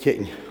gegen die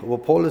kicken. Aber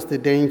Paulus, der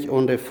denkt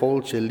an die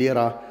falsche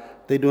Lehrer,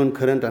 die in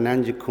Korinth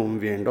angekommen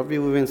wären. Dort,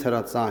 wie wenn sie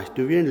das sagt,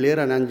 du wirst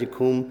Lehrer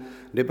angekommen,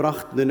 die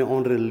brachten eine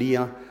andere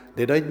Lehre,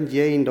 die deuten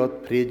jeden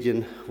dort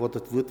predigen, was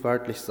das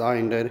wortwörtlich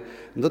sein wird.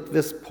 Und das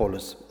wisst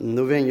Paulus. Und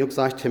nur wenn ich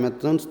gesagt habe,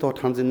 sonst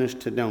dort haben sie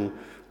nichts zu tun.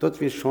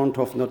 Dort wird schon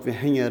hoffen, dort wir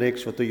hängen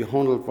rechts, was da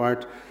gehandelt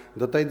wird,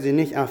 Das tun sie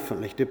nicht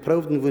öffentlich. Die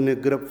brauchen eine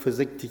Gruppe für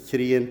sich zu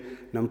kriegen,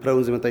 dann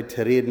brauchen sie mit euch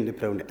zu reden, die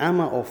brauchen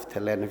immer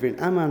aufzulernen. Wir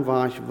wollen immer ein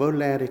Wasch, wo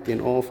lehre ich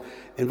den auf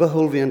und wo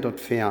holen wir ihn dort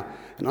fair.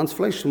 Und ans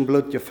Fleisch und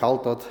Blut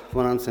gefällt dort,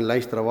 wenn uns ein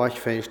leichterer Wasch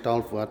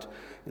festgestellt wird.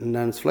 Und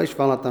dann das Fleisch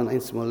will dann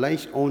einmal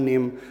leicht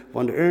annehmen,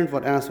 wenn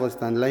irgendwas ist, was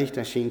dann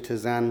leichter schien zu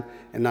sein,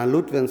 und dann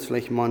lässt wir uns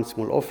vielleicht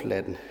manchmal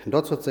aufladen. Und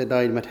das, was sie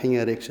da mit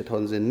Hängerich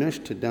haben sie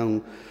nichts zu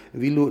tun.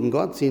 Wie lassen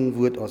Gott sehen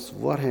wird aus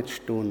Wahrheit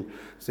stehen.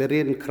 Sie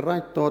reden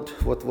gerade dort,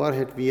 was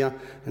Wahrheit wir,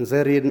 und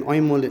sie reden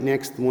einmal das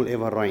nächste Mal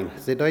über rein.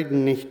 Sie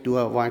deuten nicht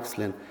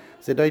durchwechseln.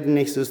 Sie deuten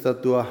nicht so, dass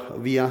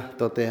wir,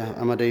 dass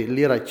die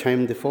Lehrer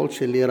kommen, die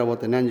falsche Lehrer,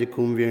 die dann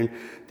angekommen werden,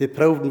 die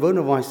brauchen,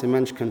 wunderweise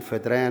Menschen können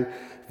verdrehen,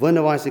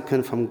 wunderweise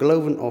können vom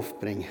Glauben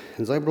aufbringen.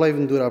 Und sie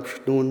bleiben durch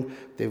abstehen,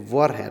 die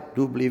Wahrheit,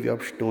 du bleibst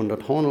abstehen.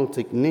 Das handelt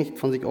sich nicht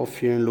von sich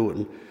aufführen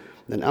lassen.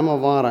 Denn immer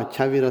wahrer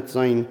kann wieder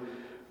sein,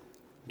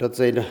 dass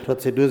sie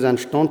durch seinen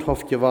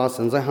Standhaft gewesen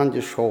sind, sie haben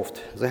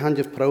geschafft. Sie haben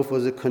gebraucht, wo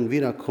sie können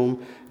wiederkommen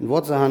und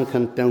was sie haben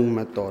können tun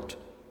mit dort.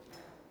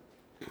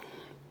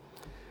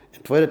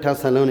 In 2.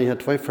 Thessalonicher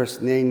 2,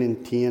 Vers 9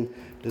 und 10,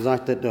 da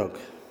sagt er doch,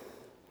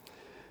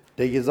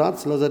 der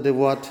Gesetzlose, der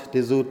Wort,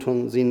 der so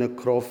tun seine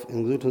Kraft,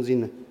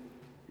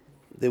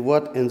 der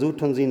Wort in so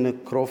tun seine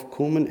Kraft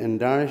kommen, und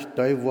dadurch,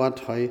 der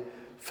Wort hei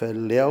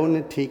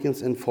verlorene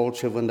Tekens in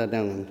falsche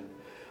Wunderdungen.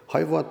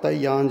 Hei wird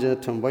die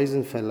Jahre zum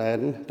Weisen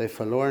verleiten, die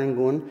verloren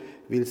gehen,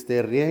 willst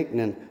der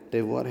regnen,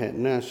 der Wahrheit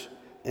nicht,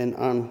 und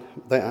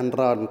die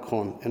anraten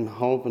kann, und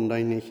haben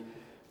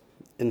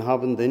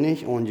die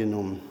nicht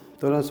angenommen.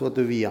 Das ist, was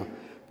du willst.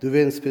 Du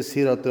willst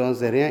passieren, dass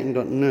sie regnen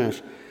dort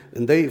nicht.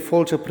 Und die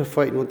falschen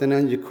Propheten, die dann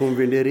angekommen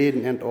sind, die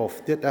reden nicht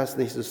oft. Das ist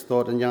nicht so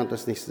dort und ja,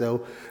 das ist nicht so.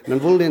 Und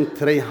dann wollen die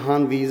drei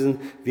anweisen,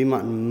 wie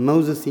man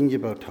Moses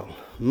hingebaut hat.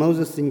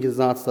 Moses den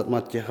gesagt, dass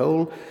man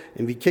geholt.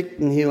 Und wir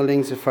kickten hier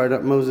links und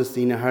dass Moses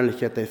seine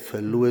Herrlichkeit, der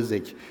verlor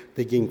sich.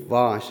 Der ging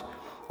wasch.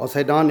 Als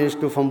er dann nicht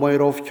vom Bäuer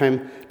raufkam,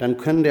 dann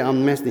konnte er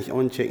am Mess nicht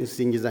anchecken,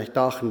 sie haben gesagt,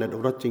 dachten, dass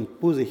das ging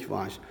busig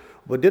wasch.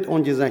 Aber das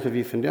angesagt,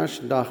 wie von der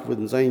ersten Tag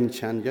würden sein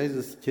können,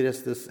 Jesus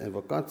Christus,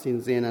 was Gott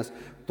sehen ist,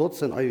 dort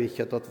sind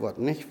Ewigkeit, das wird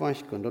nicht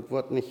weichgehen, das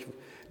wird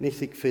nicht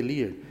sich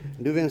verlieren.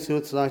 Und du wirst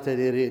sozusagen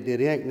die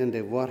regnen,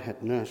 die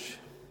Wahrheit nicht,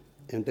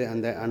 und die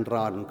an der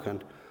anraten können.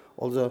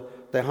 Also,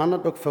 die haben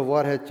auch für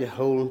Wahrheit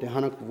geholt, die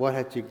haben auch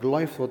Wahrheit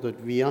geglaubt, was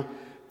wir,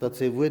 dass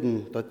sie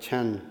würden, das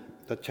kann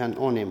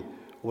annehmen.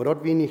 Aber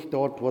dort wir nicht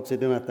dort, was sie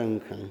damit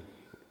tun können.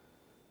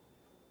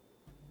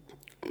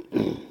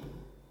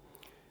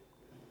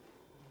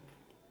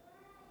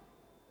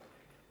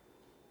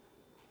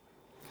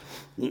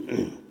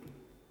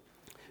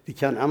 Wir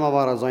können immer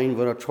wahr sein,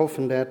 wo das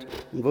schaffen wird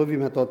und wo wir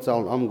mit dort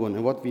sollen umgehen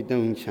und was wir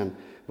tun können.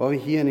 Weil wir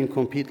hier in dem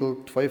Kapitel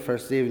 2,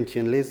 Vers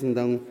 17 lesen,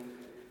 dann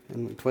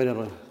in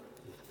 2.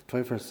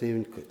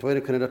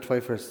 Korinther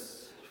 2,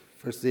 Vers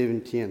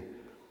 17.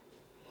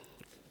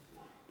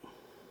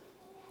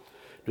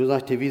 Du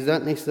sagst, wir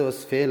sind nicht so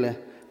als Fehler,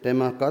 der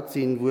mit Gott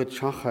sein wird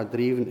Schacher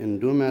drieben und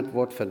damit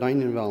Wort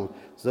verdienen wollen,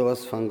 so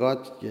als von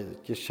Gott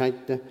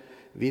geschenkte.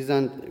 Wir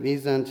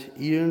sind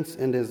ihrens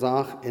in der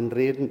Sache in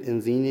Reden in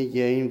Sinne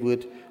gehen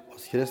wird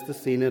aus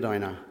Christus Sinne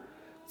deiner.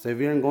 Sie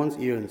werden ganz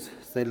ihrens.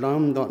 Sie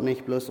laufen dort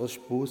nicht bloß aus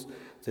Spuß.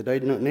 Sie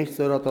deuten nicht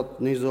so, dass das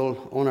nicht soll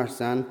anders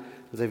sein.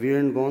 Sie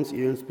werden ganz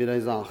ihrens bei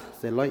der Sache.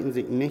 Sie leiten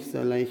sich nicht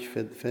so leicht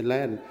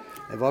verleiten.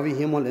 Weil wir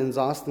hier mal im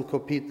 6.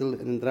 Kapitel,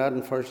 in den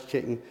 3. Vers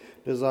checken,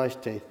 da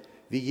sagt er,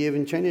 wir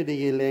geben keine die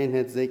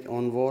Gelegenheit, sich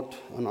an Wort,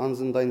 an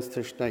unseren Dienst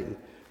zu stecken,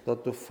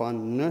 dass du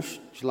von nichts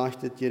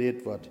Schlechtes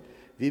geredet wird.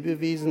 Wir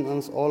beweisen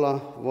uns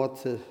alle,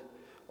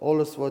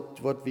 alles, was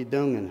wir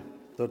tun,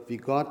 dass wir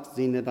Gott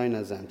seine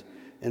Deiner sind.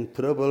 In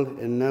Trübel,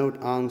 in Not,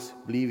 Angst,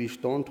 blieben wir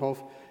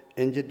standhaft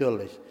und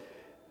geduldig.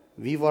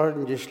 Wir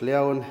werden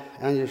geschlagen,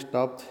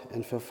 angestaubt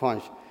und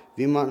verfasst.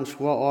 Wir machen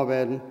schwer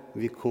arbeiten,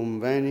 wir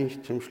kommen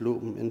wenig zum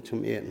Schlupen und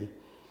zum Eten.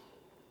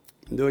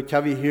 Dort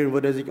habe ich hier, wo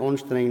sie sich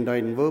anstrengen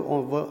deuten,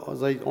 wo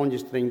sie sich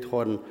angestrengt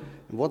haben.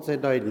 Was sie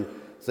deuten?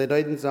 Sie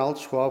deuten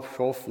selbst schwer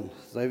schaffen.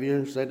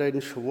 Sie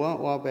deuten schwer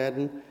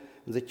arbeiten,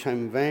 und sie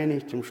kommen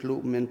wenig zum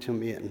Schlupen und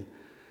zum Eten.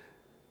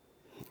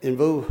 Und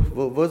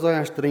wo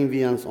strengen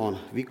wir uns an?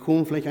 Wir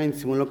kommen vielleicht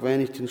einmal auch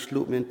wenig zum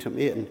Schlupen und zum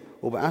Eten.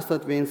 Aber erst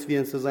wenn wir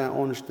uns sehr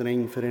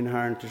anstrengen, für den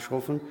Herrn zu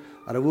schaffen,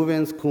 aber wo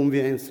kommen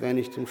wir uns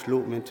wenig zum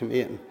Schlupen und zum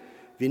Eten.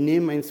 Wir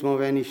nehmen uns mal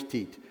wenig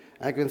Zeit.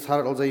 Ich wenn es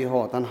hart als ich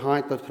hat, dann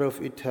hat das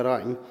drauf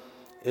uiteraken,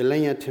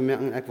 länger zu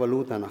merken, ich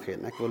will danach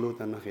eten.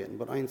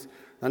 Aber eins,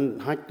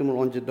 dann hat du mal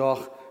an den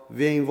Tag,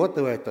 wegen was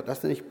du hast. Das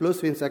ist nicht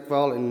bloß, wenn es ich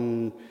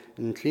will,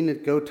 ein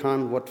kleines Gut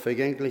haben, was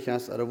vergänglich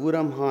ist, aber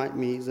warum hat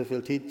mir so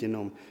viel Zeit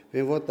genommen?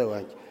 Wegen was du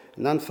hast.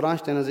 Und dann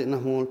fragt einer sich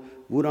nochmal,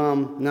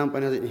 warum nimmt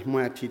einer sich nicht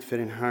mehr Zeit für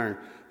den Herrn?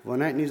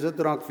 Wenn ich nicht so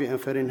trage, wie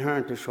für den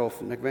Herrn zu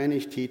schaffen, ich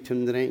wenig Zeit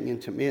zum Trinken,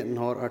 zum Eten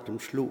oder zum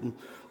Schlupen,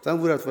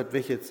 dann wird das was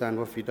wichtig sein,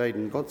 was wir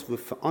deuten. Gott wird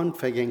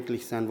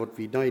unvergänglich sein, was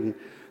wir deuten.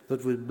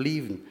 Das wird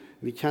bleiben.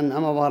 Wir können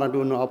immer weiter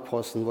nur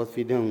abpassen, was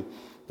wir tun.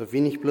 Dass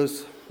wir nicht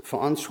bloß für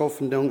uns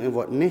schaffen tun, und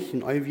was nicht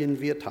in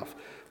ewigen Wert haben.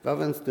 Weil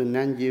wir uns dann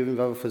nennen geben,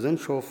 weil wir für Sinn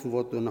schaffen,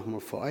 was du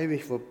nochmal für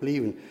ewig wird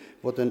bleiben,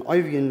 was du einen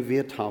ewigen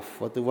Wert hat,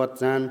 was du wird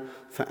sein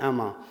für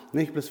immer.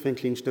 Nicht bloß für ein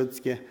kleines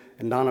Stützchen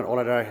und dann hat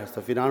alle da hast.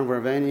 Wenn dann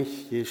war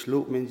wenig, die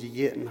schlucken, die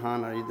gegessen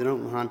haben oder die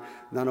getrunken haben,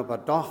 dann auf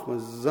ein Dach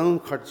mit so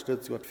einem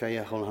Kartenstütz, was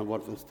verjagen haben,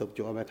 was wir uns dort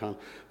gearbeitet haben.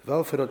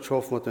 Weil für das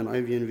schaffen, was du einen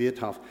ewigen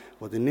Wert hat,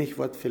 was du nicht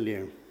wird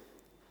verlieren.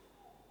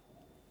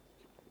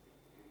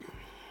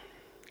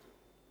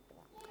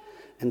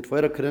 In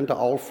 2. Korinther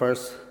 11,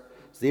 Vers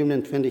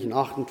 27 und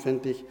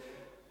 28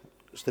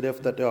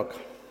 schreibt das auch.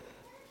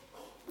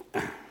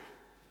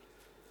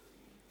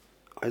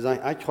 Er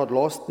sagt, ich hatte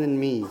Lust in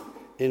mir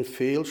in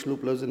viel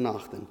schlaflose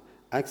Nachten.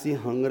 Ich sie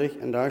hungrig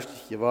und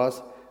durstig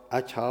gewesen.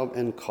 Ich habe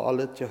in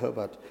Kalle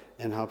gehört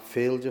und habe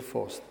viel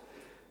gefasst.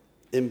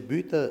 Im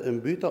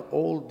Büter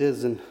all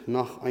diesen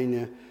nach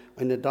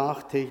einer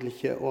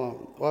tagtäglichen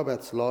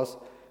Arbeitslast,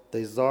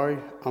 die sei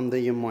am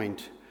der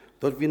Gemeinde.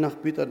 Dort wir nach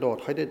Büter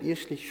dort, hat er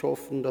erstlich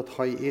schaffen, dass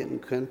er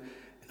eten können.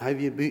 Und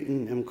wir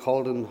büten im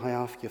Kalten,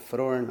 er hat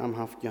gefroren, er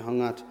hat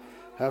gehungert,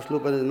 er hat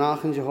schlupende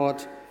Nachen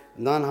gehabt,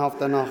 und dann hat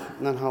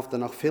er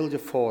noch viel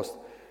gefasst.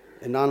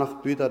 Und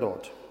danach Büter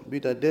dort.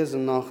 Büter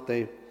diesen nach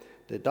der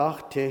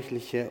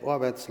tagtägliche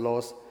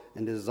Arbeitslast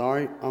in der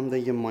Saal am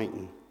der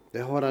Gemeinden.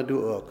 Der hat er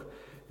auch.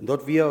 Und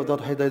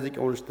dort hat er sich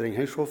anstrengt.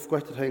 Er schafft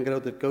Gott, dass er ein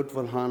großes Geld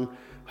will haben.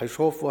 Er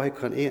schafft, wo er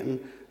kann eten.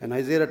 Und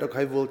er sagt auch,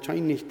 er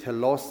will nicht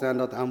los sein,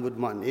 dass er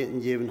mal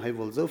Eten geben. Er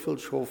will so viel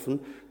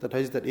schaffen, dass er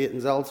sich das Eten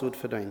selbst wird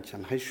verdienen.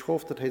 Er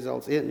schafft, dass er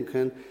selbst eten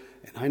kann.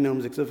 Und er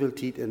nimmt sich so viel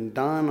Zeit, und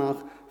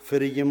danach für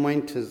die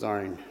Gemeinde zu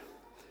sein.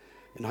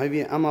 Und er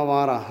will immer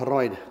weiter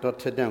Freude,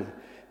 dort zu tun.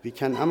 Wir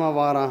können immer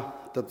weiter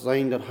das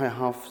sein, dass er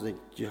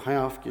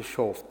hat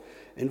geschafft.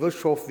 Und was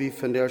schafft wir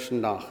von der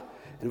ersten Tag?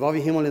 Und weil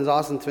wir hier mal in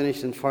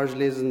 26. Vers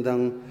lesen,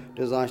 dann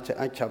sagt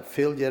er, ich habe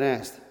viel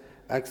gereist.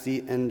 Ich sie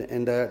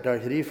in der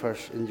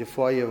Riefers, in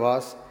Gefahr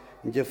was,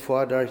 in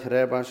Gefahr der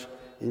Rebers,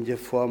 in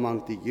Gefahr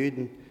mang die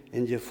Juden,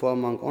 in Gefahr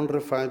mang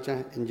andere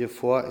Völker, in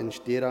Gefahr in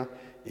Städten,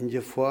 in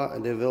Gefahr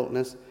in der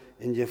Wildnis,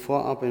 in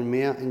Gefahr ab im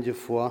Meer, in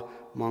Gefahr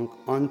mang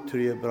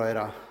andere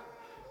Brüder.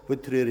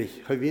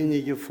 Betrürig, habe wir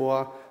in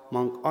Gefahr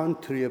mang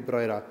andere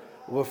Brüder.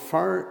 Aber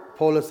vor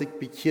Paulus sich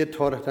bekehrt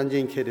hat, dann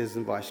denkt er, das ist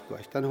ein Beispiel.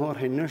 Dann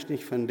hat er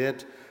nicht von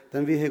das,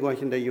 dann will er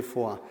gleich in der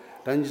Gefahr.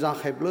 Dann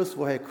sagt er bloß,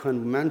 wo er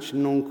kann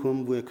Menschen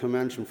umkommen, wo er kann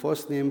Menschen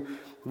festnehmen,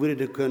 wo er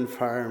können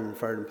für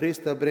den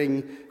Priester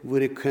bringen, wo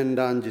er können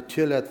dann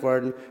getötet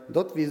werden.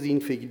 Dort wir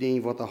sehen für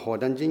die, was er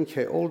hat. Dann denkt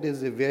er, all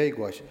diese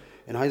Wege.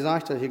 Und er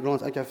sagt, ich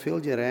habe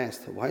viel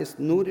gereist. Das heißt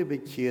nur die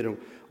Bekehrung.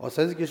 Als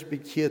er sich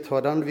bekehrt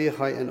hat, dann will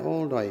er in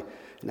all die.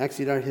 Und ich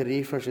sehe da hier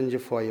Riefers in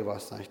Gefahr,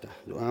 was sagt er.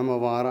 Du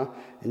armer Wahrer,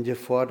 in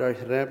Gefahr der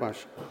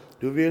Rebers.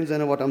 Du willst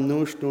seine, was am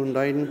Notstunden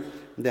leiden.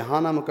 Und der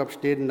Hanna mit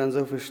abstehen dann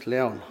so viel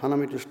schlau. Hanna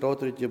mit der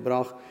Stadt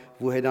gebracht,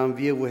 wo er dann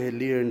wo er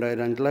lehren,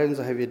 dann glauben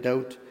sie, er wird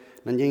tot.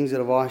 Dann gingen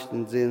sie waschen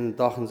und sehen,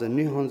 dachten sie,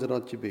 nu haben sie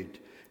das Gebet.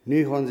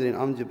 Nu haben sie den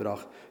Amt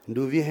gebracht. Und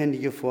du, wir haben die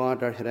Gefahr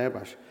der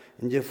Rebers.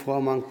 In Gefahr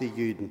mangt die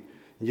Juden.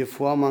 In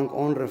Gefahr mangt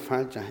andere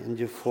Völker. In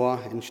Gefahr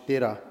in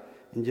Städten.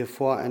 In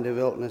Gefahr in der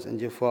Wildnis, in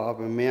Gefahr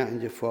aber mehr, in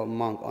Gefahr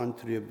manch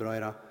andere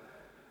Brüder.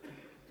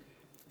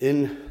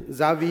 In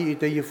Savi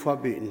ist der Gefahr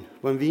beten.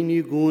 Wenn wir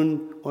nicht gehen,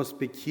 uns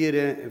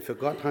bekehren, für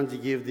Gott haben sie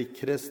gegeben, die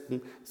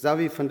Christen,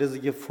 Savi von dieser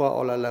Gefahr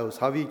alle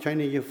los. Haben wir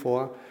keine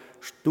Gefahr,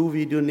 du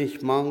wie du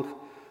nicht manch,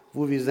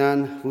 wo wir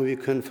sind, wo wir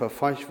können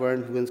verfolgt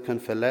werden, wo wir uns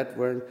können verletzt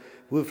werden,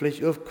 wo wir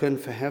vielleicht oft können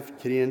verheft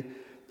kriegen,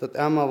 das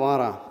immer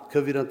war,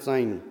 können wir das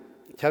sein.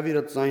 Kann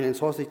wir das sein, und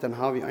so dann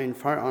habe ich einen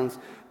Fall ans,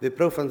 wir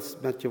brauchen uns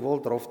mit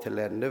Gewalt drauf zu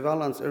lernen. Der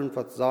will uns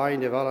irgendwas sagen,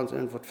 der will uns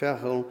irgendwas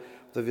verhören,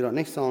 dass wir das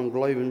nicht sagen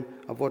glauben,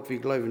 aber was wir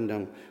glauben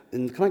dann.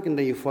 Und kriegen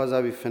die Gefahr,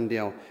 sage ich von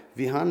dir,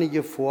 wir haben die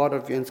Gefahr,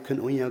 dass wir uns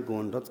können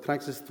umgehen. Das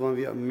kriegst du, wenn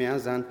wir mehr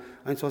sind,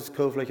 und so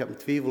vielleicht auf den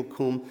Zweifel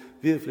kommen,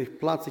 wir vielleicht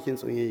plötzlich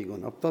ins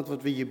Umgehen. Ob das,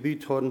 was wir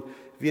gebüht haben,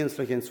 wir uns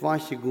vielleicht ins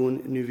Weiche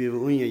gehen, nur wir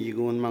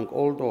umgehen, man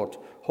all dort,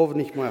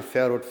 hoffentlich mal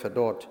verrot für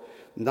dort.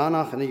 Und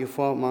danach in die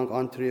Gefahr, man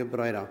andere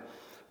Brüder.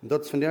 Und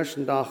das von der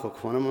ersten Tag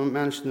auch, wenn wir mit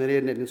Menschen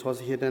reden, die so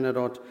sich hier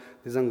dort,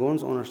 die sind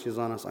ganz anders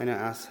gewesen als einer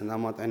erst, und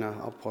dann hat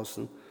einer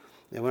Apostel.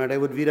 Ja, wenn er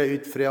wird wieder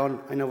utfragen,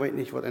 einer weiß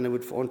nicht, was einer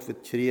wird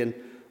verantwortet kriegen,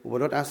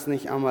 aber das ist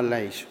nicht einmal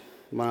leicht,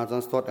 wenn er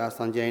sonst dort erst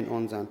an jeden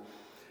an sein.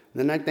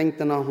 Und dann denkt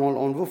er nochmal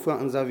an, wofür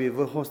an Savi,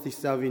 wo hast ich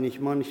Savi nicht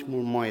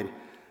manchmal mehr.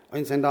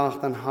 Und ein Tag,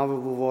 dann habe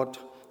ich was,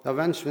 da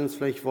wünscht wir uns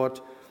vielleicht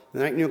was.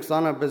 Dann habe ich nicht so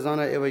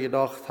besonders über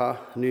gedacht,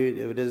 nö,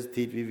 über diese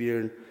Zeit, wie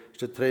wir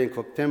statt Tränen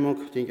guckt,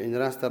 ich denke, in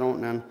ein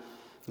Restaurant nehmen.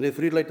 Und die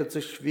Friedleute, das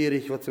ist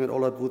schwierig, was sie mit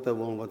aller Wutter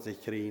wollen, was sie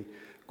kriegen.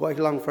 Gleich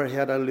lang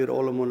vorher, da lernt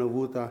alle meine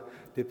Wutter.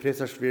 Die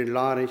Presse schweren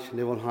laarig,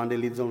 die wollen haben, die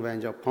Lied sollen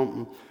werden ja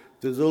pumpen.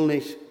 Die sollen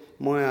nicht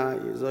mehr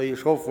so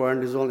geschafft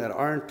werden, die sollen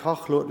einen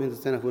Tag lassen, wenn sie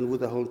sich von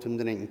Wutter holen zum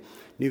Trinken.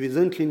 Nu, wir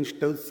sind kleine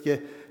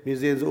Stolzke, wir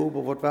sehen so,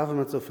 aber was werfen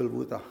wir mit so viel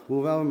Wutter?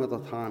 Wo werfen wir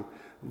das haben?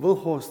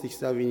 Wo hast dich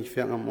so wenig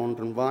für am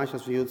anderen? War ich,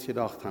 was wir uns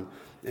gedacht haben?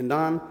 Und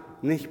dann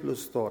nicht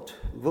bloß dort.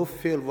 Wo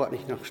viel wird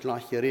nicht nach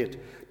Schlag geredet?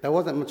 Da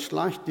wird mit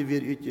Schlag, die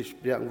wir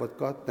ausgesprochen, was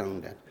Gott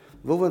tun hat.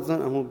 Wo wird so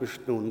einmal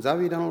bestehen? So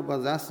wie dann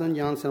über 16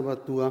 Jahren sind wir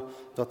durch,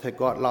 dass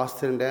Gott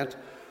lastet das,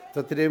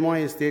 dass die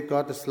Majestät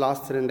Gottes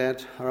lastet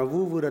das, aber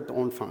wo wird das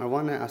anfangen?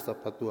 Wann erst das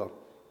durch?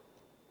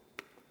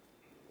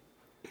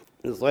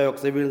 Das sei auch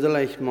sehr so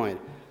leicht mein.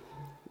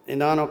 Und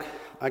dann auch,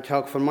 ich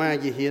habe von mir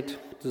gehört,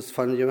 das ist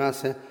von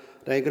Gewässer,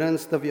 die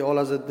Grenze, dass wir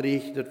alle so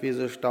riechen, dass wir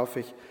so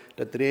stoffig,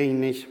 das regen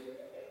nicht.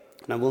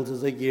 Dann wollen sie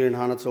sich gehen,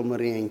 haben es um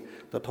Regen.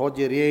 Das hat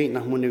geregnet,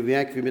 nach meinem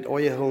Werk, wie mit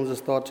euch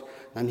Hause dort,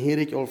 dann höre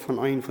ich auch von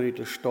einem von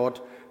der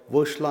Stadt,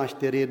 wo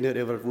schlecht die reden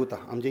über das Wetter.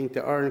 Am Ding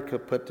der Ohren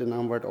kaputt und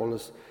dann wird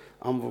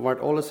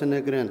alles in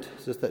der Grenze.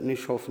 Das ist das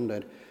nicht schaffen.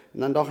 Und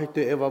dann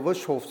dachte ich, was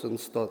schafft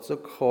uns dort, so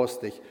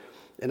kostig.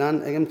 Und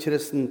dann im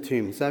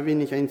Christentum, sehr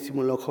wenig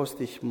einmal auch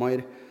kostig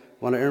mehr,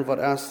 wenn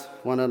irgendwas ist,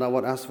 wenn da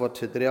was ist, was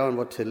zu drehen,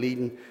 was zu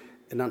leiden.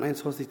 Und dann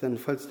eins kostig, dann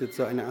falls das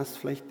so eine ist,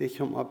 vielleicht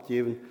dich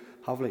abgeben,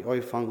 hoffentlich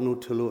euch fangen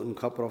nur zu lassen,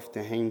 Kopf auf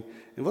der hängen.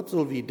 Und was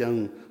soll wir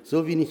tun?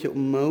 So wenig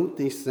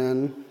mutig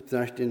sein,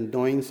 sagt den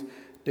Deins,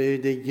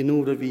 die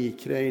genug, dass wir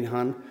kriegen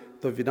haben,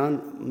 dass wir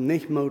dann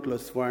nicht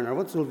mutlos waren.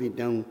 Aber was soll wir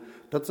tun?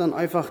 Das sind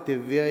einfach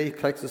die Wege, ich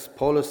kriege das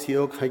Paulus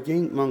hier auch, er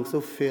ging man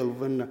so viel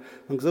Wunder,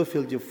 man so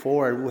viel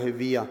Gefahr, wo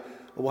wir.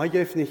 Aber er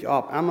gibt nicht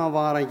ab. Einmal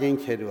war er ging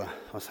hier durch.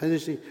 Was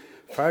heißt das?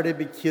 Fertig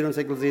bekehrt und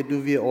sagt,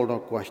 du wir all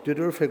noch gleich. Du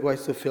darfst gleich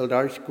so viel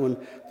durchgehen.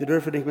 Du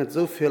darfst nicht mit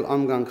so viel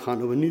Umgang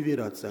haben. Aber nie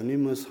wieder so. Nie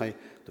muss er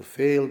zu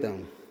viel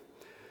tun.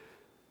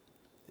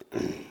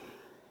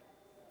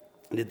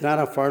 Die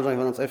dritte Vers sagt,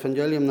 wenn das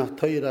Evangelium nach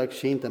Teure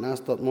geschieht, dann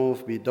ist das mal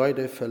wie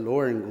Leute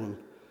verloren gehen.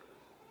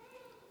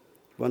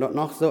 Wenn das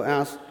noch so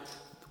ist,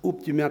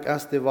 ob die merkt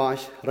erste Weg,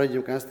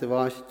 Rettung erste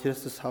Weg,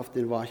 Christus hat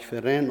den Weg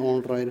für rein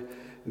und rein.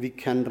 Wir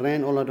können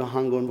rein alle da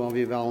hängen, wo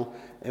wir wollen.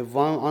 Und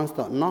wenn uns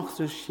das noch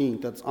so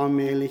schien, das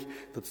allmählich,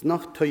 das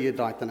noch teuer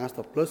da, dann ist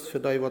das bloß für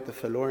die, was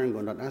verloren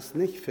gehen. Das ist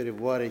nicht für die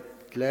wahre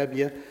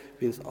Glaube.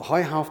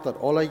 Heute hat das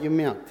alle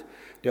gemerkt.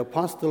 Der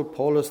Apostel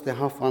Paulus, der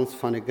hat uns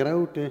von der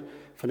großen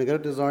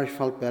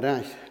Sorgfalt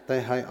berichtet,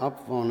 der hat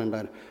abwohnen,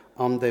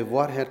 die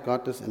Wahrheit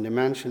Gottes und die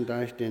Menschen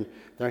durch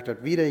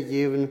das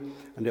Wiedergeben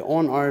und die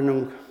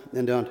Anordnung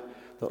und das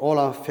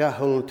alle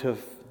Verhüllen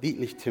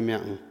deutlich zu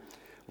merken.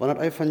 Wenn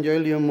das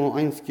Evangelium nur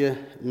einzige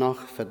noch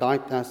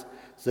verdammt ist,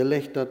 so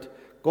liegt das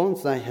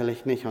ganz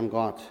sicherlich nicht an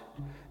Gott.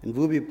 Und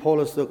wo wie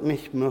Paulus auch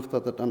nicht möchte,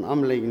 dass das dann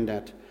anlegen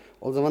wird.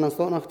 Also wenn es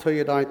dort noch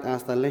zugedeutet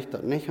ist, dann liegt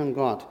das nicht an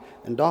Gott.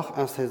 Und doch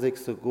ist er sich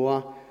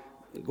sogar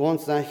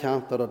ganz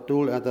sicher, dass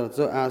das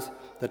so ist,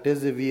 dass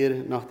diese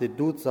wir nach der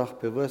Tatsache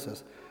bewusst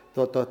ist.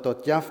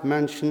 Dass ja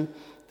Menschen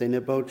die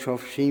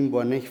Botschaft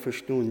scheinbar nicht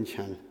verstehen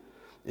können.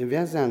 Und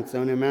wer sind so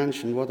eine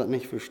Menschen, die das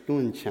nicht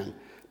verstehen können?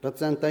 Das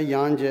sind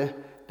diejenigen,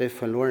 die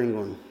verloren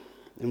gehen.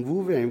 Und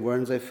wo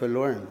werden sie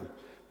verloren gehen?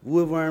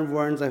 Wo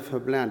werden sie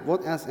verblendet?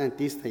 Was ist ein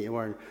Dienst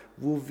geworden?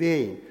 Wo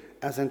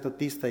ist ein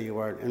Dienst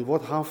geworden? Und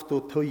was hast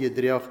du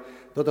gedreht,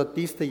 dass das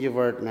Dienst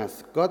geworden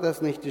ist? Gott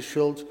ist nicht die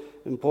Schuld,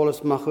 und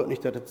Paulus macht auch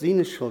nicht, dass das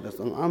seine Schuld ist,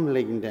 und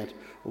anlegen das.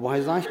 Aber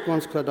er sagt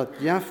ganz klar, dass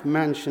die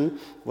Menschen,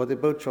 die die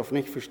Botschaft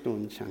nicht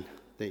verstehen können.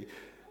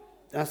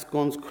 Das ist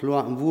ganz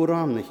klar. Und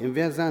woran nicht? Und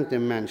wer sind die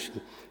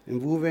Menschen?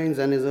 Und wo werden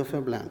sie so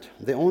verblendet?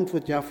 Die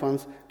Antwort ja von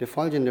uns, der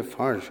folgende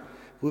Vers,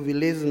 wo wir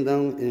lesen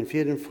dann in den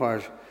 4.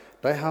 Vers,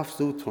 da hast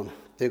du tun,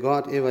 der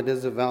Gott über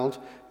diese Welt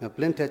mit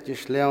Blindheit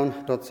geschlagen,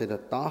 dass sie das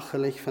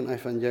Dachlicht von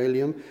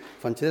Evangelium,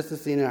 von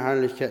Christus seine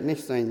Herrlichkeit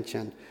nicht sein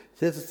kann.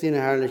 Christus seine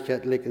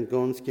Herrlichkeit liegt in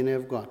ganz genau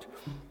auf Gott.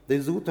 Die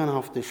sucht dann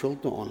auf die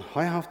Schulter an.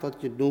 Er hat das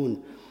getan.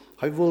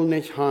 Er will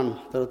nicht haben,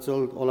 dass es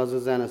soll alles so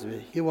sein als wir.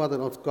 Hier war das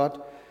als Gott.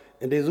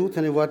 Und die sucht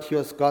dann, was hier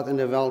als Gott in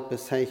der Welt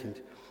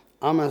bezeichnet.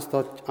 Am hat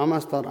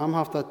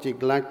das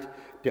geglaubt,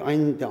 die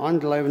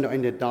Anleibende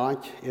in der Tag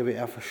über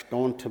ihr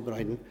Verstand zu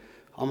breiten.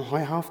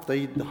 Er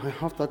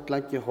hat das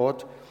gleich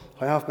gehört.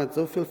 Er hat mit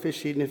so vielen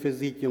verschiedenen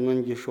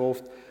Versicherungen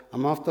geschafft.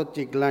 Er hat das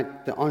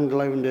geglaubt, die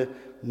Anleibende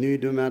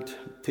nicht damit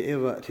zu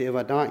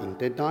überdenken.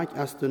 Der Tag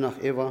ist du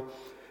nach Eva.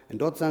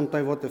 Und dort sind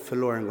die Worte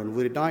verloren gegangen.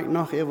 Wo der Tag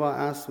nach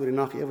Eva ist, wo der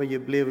nach Eva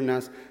geblieben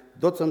ist,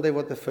 dort sind die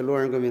Worte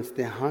verloren gegangen.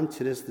 Der Hand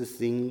Christus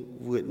Singen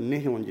wird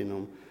nicht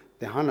angenommen.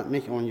 Der Hand hat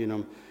nicht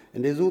angenommen.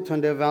 Und die sucht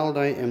in der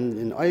Welt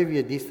in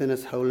ewige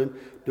Dienstnis holen,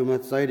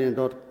 damit sie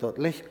dort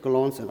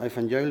Lichtglanz und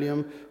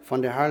Evangelium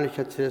von der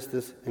Herrlichkeit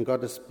Christus in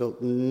Gottes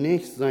Bild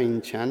nicht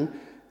sein kann,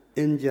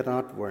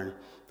 ingerat werden.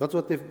 Das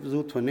wird die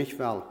sucht nicht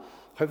will.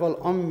 Er will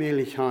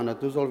allmählich haben, dass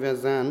du soll wer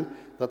sein,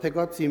 dass er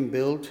Gott sein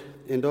Bild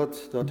und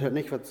dort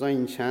nicht was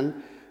sein kann,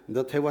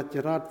 dass er wird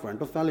gerat werden.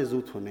 Das will er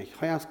sucht nicht.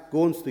 Er ist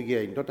ganz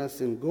dagegen. Das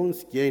ist ein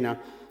ganz gegen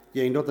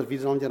dort, dass wir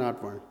sollen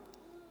gerat werden.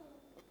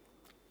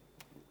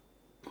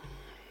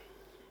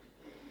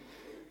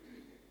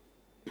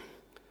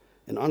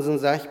 In unseren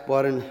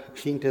Sichtbaren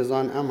schien der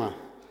Sonne immer.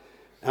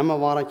 Immer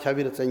war es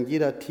wieder in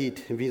jeder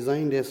Zeit. Wir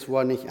sein, das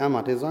war nicht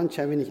immer. Der Sonne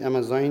kann nicht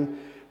immer sein.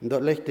 Und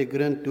dort liegt der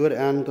Grund durch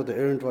an, dass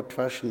irgendwas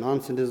zwischen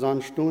uns und der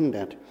Sonne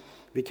stundet.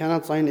 Wie kann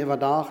es sein, über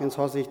Tag, ins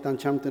Haus sich dann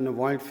kommt in den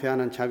Wald fern,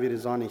 dann kann die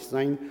Sonne nicht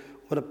sein.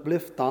 Oder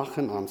bleibt Tag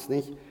in uns,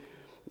 nicht?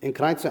 In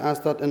Kreuz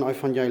ist das ein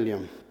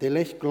Evangelium. Der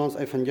Lichtglanz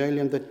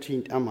Evangelium, das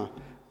scheint immer.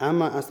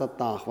 Immer ist das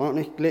Tag. Wenn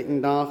nicht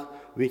gleichen Tag,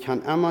 wir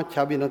können immer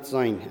Kabinett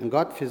sein. Und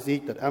Gott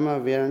versiegt, das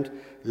immer während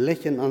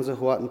Lächeln an unsere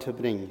Horten zu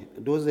bringen.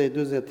 Du siehst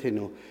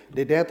Tino,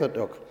 der das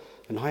auch.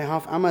 Und er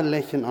hat immer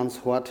Lächeln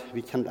ans Hort,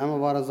 wir können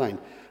immer wahr sein.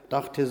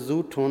 Dachte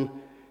so tun,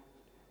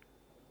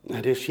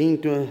 der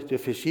schien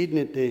durch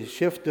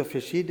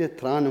verschiedene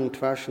Trennung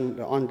zwischen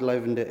der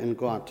Anleibende und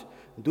Gott.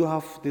 Du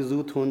hast die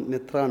so tun,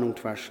 eine Trennung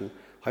zwischen.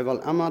 Er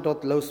will immer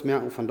dort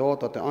losmerken von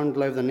dort, dass der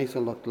Anleibende nicht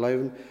soll dort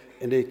leben.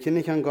 Und die Kinder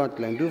nicht an Gott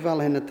leben. Du willst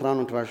eine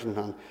Trennung zwischen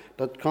haben.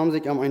 Das kann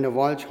sich um eine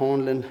Wald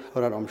handeln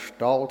oder um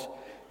Stall.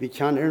 Wie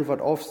kann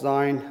irgendwas auf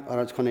sein,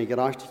 oder es kann eine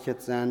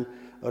Gerechtigkeit sein,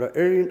 oder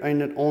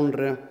irgendeine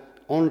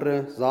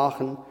andere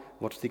Sachen,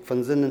 was sich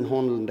von Sinnen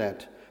handeln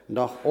wird.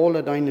 Nach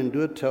alle deinen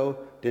Durtau,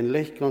 den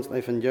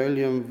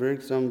Lichtglanz-Evangelium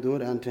wirksam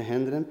durch an zu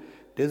hindern,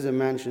 diese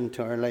Menschen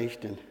zu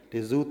erleichtern.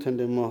 Die suchen,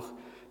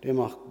 die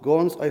macht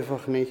ganz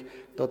einfach nicht,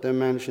 dass die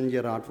Menschen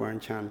gerat werden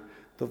können.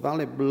 Das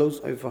will ich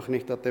bloß einfach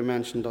nicht, dass die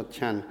Menschen das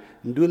kennen.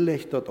 Und du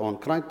legst das an.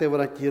 Kriegt ihr,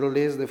 was ich hier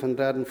lese, von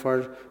der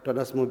Vers, dass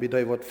das mal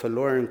wieder was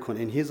verloren kann.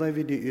 Und hier sei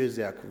wie die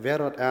Ursache.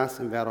 Wer das ist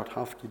und wer das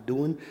hat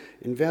getan.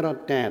 Und wer das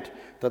tut,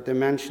 dass die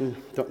Menschen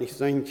das nicht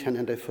sein können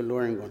und die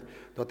verloren gehen.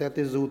 Dass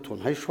die so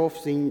tun. Er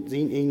schafft sein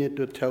eine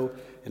dort und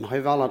er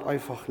will das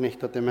einfach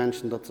nicht, dass die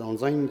Menschen das sollen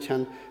sein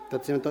können,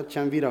 dass sie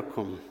das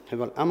wiederkommen. Er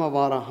will immer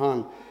wahre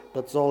haben.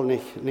 Das soll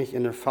nicht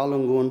in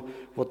Erfüllung gehen,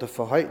 was der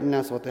Verhalten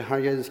ist, was der Herr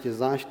Jesus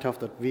gesagt hat,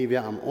 dass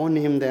wir am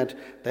annehmen, der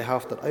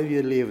hat das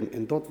ewige Leben.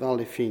 Und dort will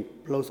ich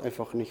bloß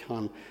einfach nicht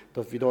haben,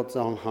 dass wir dort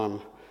sagen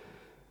haben.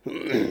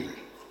 In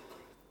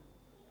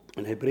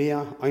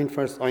Hebräer 1,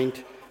 Vers 1,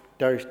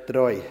 durch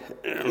 3.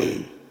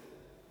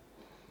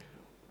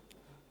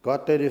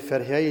 Gott, der die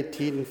verheerte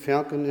Tiden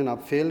Völkern und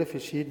auf viele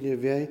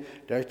verschiedene Wege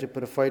durch die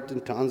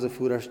Propheten zu unseren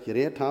Führern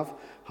geredet hat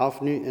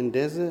nun in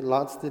diese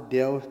letzte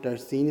Teil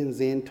durch seinen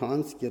Sehen zu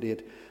uns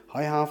geredet.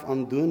 Er hat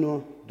am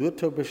Duno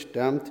dazu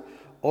bestimmt,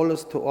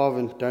 alles zu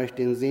offen durch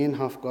den Sehen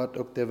hat Gott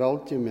auf der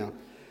Welt gemerkt.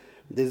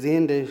 Die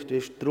Sehen,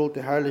 die strahlt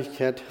die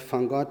Herrlichkeit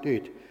von Gott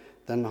aus.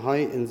 Dann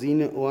er in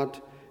seine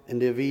Ort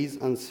in der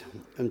Wies ans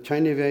im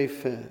kleinen Weg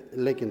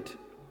verlegend,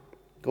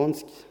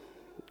 ganz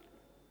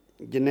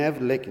genau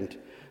leckend.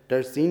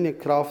 Durch seine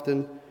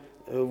Kraften,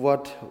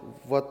 was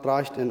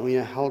reicht in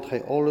euer Halt,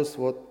 alles,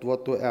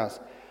 was du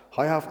erst.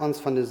 Er hat uns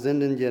von den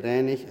Sünden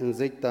gereinigt und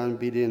sich dann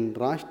bei den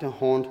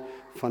rechten Hand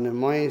von der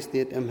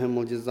Majestät im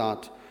Himmel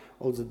gesagt.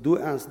 Also du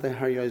erst der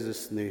Herr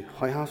Jesus nu.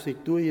 Er hat sich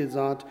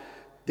durchgesagt,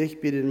 dich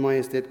bei der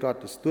Majestät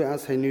Gottes. Du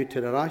erst hier nu zu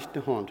der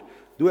rechten Hand.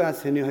 Du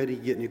erst hier nu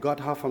regiert nu.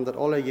 Gott hat ihm das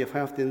alle gegeben.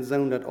 Er hat den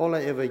Sohn das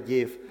alle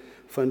gegeben.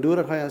 Von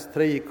dort er ist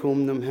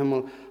gekommen im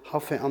Himmel,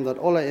 hat er ihm das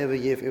alle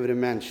gegeben über den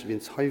Menschen. Wenn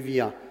es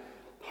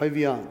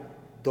wir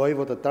da,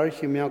 wo der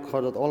Darche merkt,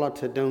 hat das alles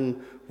zu tun,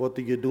 was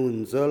du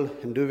tun soll.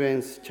 Und du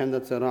weinst, kennt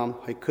das Raum,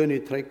 er kann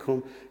nicht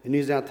zurückkommen. Und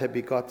nu sagt er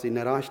bei Gott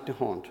seine rechte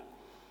Hand.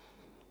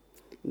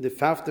 Der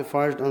 5.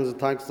 Vers unseres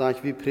Tages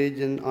sagt, wir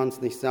predigen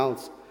uns nicht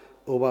selbst,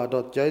 aber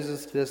dass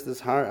Jesus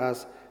Christus Herr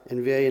ist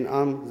und wir ihn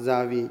am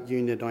wie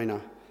jene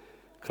deiner.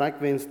 Krieg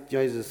wenn's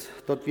Jesus,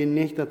 dass wir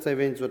nicht, dass sie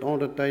wenn's wird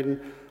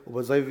unterteilen,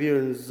 aber sie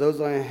wollen so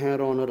sein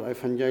Herr und das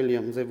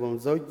Evangelium, sie wollen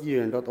so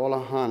gehen, dass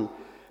alle haben,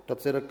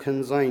 dass sie das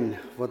können sein,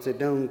 was sie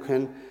tun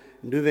können.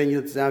 Und du wirst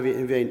jetzt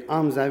sagen, wir ihn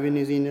arm sein,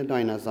 wie sie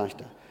deiner,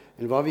 sagt er.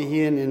 Und weil wir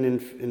hier in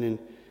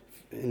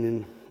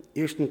den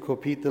ersten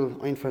Kapitel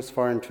 1, Vers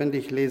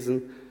 24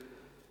 lesen,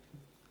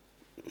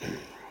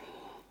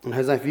 und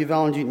er sagt, wir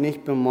wollen die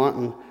nicht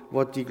bematen,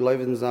 was die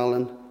glauben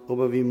sollen,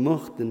 aber wir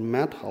möchten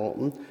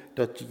mithalten,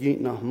 dass die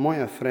nach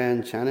mehr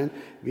Freien kennen,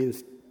 wie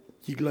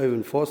die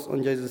glauben fast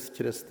an Jesus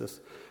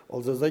Christus.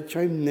 Also sie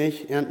können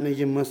nicht endlich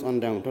gemusst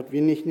andauern. Das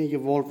wir nicht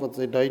gewollt, was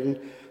sie deuten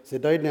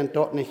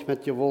dort nicht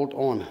mit gewollt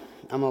an.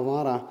 Aber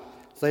wahr,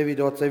 sei wie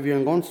dort, sei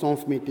wir ganz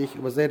sanftmütig,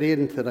 aber sie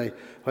reden zu dir.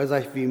 Er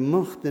sagt, wir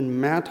möchten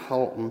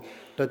mithalten,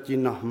 dass die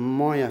nach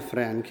mehr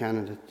Freien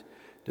kennen,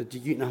 dass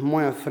die nach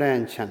mehr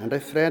Freien kennen. Und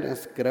der Friede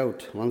ist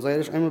groß. Wenn sie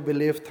das einmal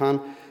belebt haben,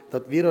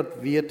 dass wir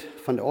dort wird,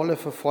 von aller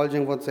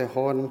Verfolgung, was sie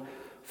haben,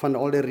 von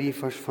allen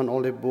Riefers, von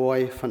allen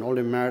Boy, von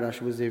allen Mördern,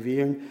 wo sie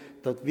wählen,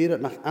 dass wir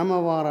das nach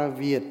immer wahrer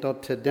wird,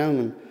 dort zu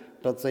denken,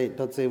 dass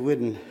sie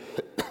würden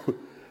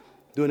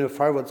durch eine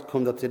Vorwärts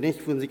kommen, dass sie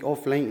nicht von sich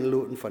auflenken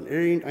lassen von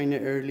irgendeiner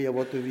Earlier,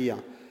 was du wir.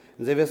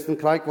 Und sie wissen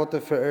gleich, was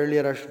du für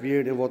Earlier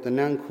spielt und was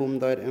dann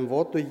kommt, und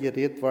was du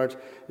geredet wird,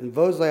 und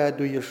wo sei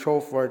du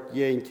geschafft wird,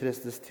 je in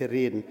Christus zu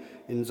reden.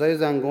 Und sie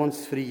sind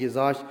ganz frei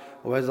gesagt,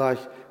 aber er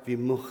sagt, wir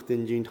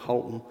möchten ihn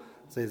halten.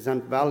 Sie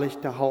sind willig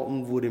zu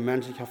halten, wo die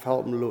Menschen sich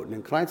halten lassen.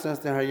 Und Kreuz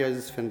ist der Herr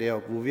Jesus von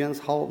dir, wo wir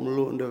uns halten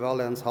lassen, du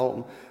willst uns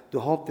halten.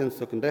 Du haltst uns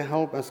doch. Und der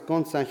Help ist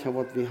ganz sicher,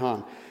 was wir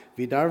haben.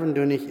 Wir dürfen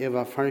du nicht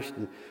ever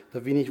fürchten,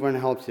 dass wir nicht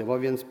wollen helfen.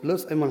 Weil wir uns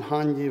bloß einmal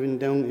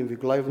hingeben und wir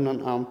glauben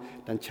an ihm,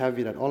 dann können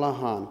wir das alle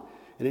haben.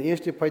 In den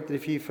 1.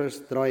 Petrus 4,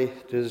 Vers 3,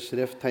 diese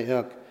Schrift,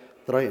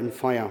 3 und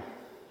 4.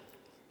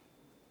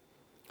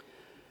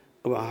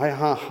 Aber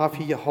er hat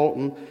hier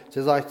gehalten,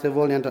 sie sagt, sie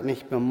wollen das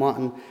nicht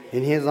bemachen.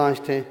 Und hier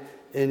sagt er,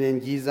 in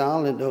den sie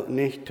sollen auch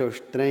nicht zu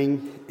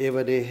streng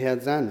über die Herr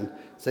sein.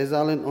 Sie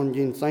sollen an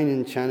den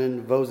Seinen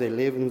kennen, wo sie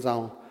leben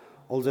sollen.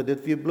 Also,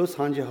 das wir bloß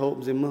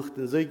handgehalten, sie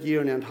möchten so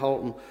gerne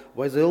enthalten,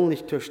 weil sie auch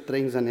nicht zu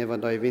streng sein über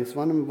die.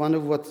 Wenn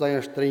du was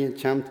sehr streng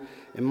kommt,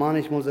 und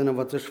manchmal sind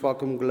was so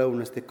schwach im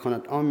Glauben ist, die kann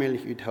das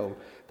allmählich utholen.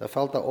 Da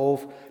fällt er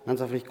auf, dann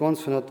ist er vielleicht ganz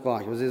von dort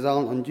weg. Aber sie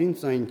sollen an Jünd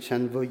sein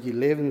können, wo je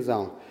leben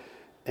sollen.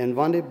 Und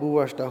wenn die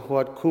Buers da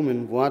hart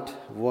kommen wird,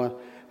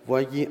 wo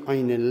je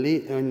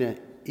eine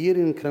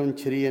Ehrenkroon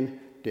kriegen,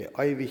 der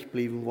ewig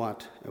bleiben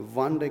wird,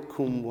 wann der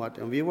kommen wird.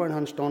 Und wir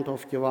wollen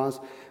standhaft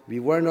gewesen,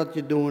 wir wollen das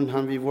getan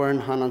haben, wir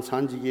wollen ans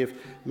Hand gegeben,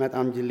 mit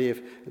ihm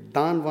gelebt.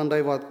 Dann, wenn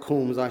der wird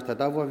kommen, sagt er,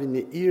 da wollen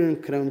wir eine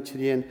Ehrenkroon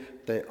kriegen,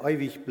 der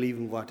ewig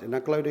bleiben wird. Und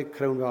dann glaube ich,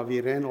 Kroon, weil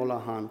wir rennen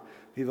alle haben.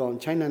 Wir wollen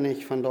China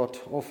nicht von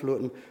dort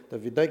auflöten,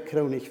 dass wir die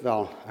Kroon nicht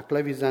wollen. Ich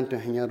glaube, wir sind da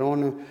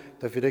hingerannt,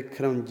 dass wir die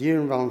Kroon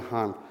gehen wollen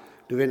haben.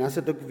 Du, wenn es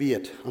doch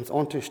wird, uns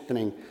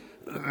anzustrengen,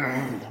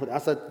 und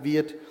es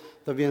wird,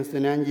 dass wir uns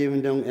die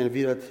Angebung und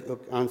wir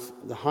uns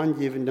die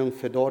Handgebung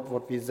für dort,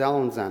 was wir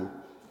sollen sein.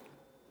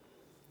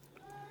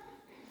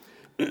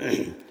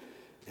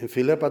 In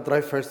Philippa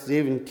 3, Vers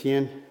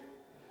 17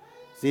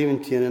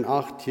 und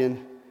 18,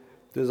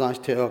 du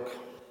sagst hier auch,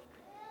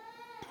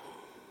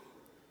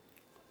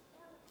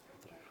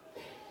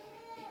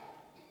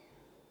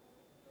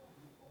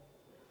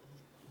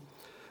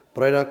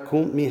 Brüder,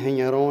 kommt mir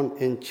heran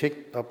und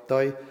checkt ab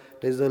die,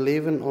 diese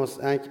Leben, als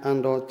ich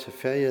an dort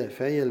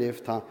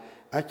vergelebt habe.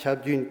 Ich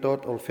habe ihnen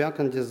dort al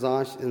verken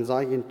gesagt und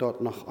sage ihnen dort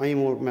noch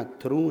einmal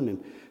mit Tronen.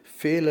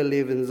 Viele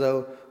leben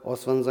so,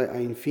 als wenn sie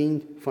ein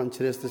Feind von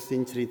Christus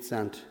in Schritt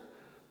sind.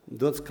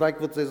 Dort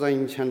kriegt, was sie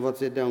sagen können, was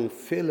sie denken.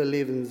 Viele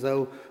leben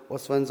so,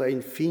 als wenn sie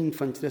ein Feind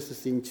von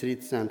Christus in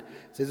Schritt sind.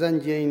 Sie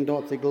sind jenen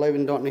dort, sie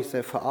glauben dort nicht,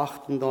 sie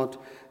verachten dort,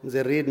 und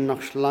sie reden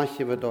noch schlecht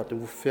über dort.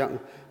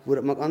 Wo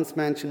das mit uns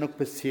Menschen noch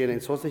passieren.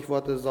 Und so sich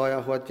Worte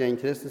sagen, hat ja in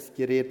Christus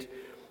geredet,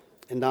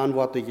 und dann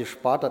wurde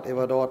gespart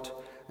über dort.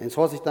 Und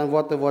so sich dann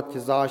Worte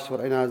gesagt, wo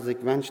einer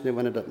sich wünscht,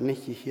 wenn er das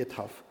nicht gehört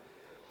hat.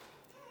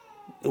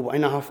 Aber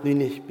einer hat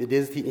nicht, das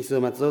ist nicht so,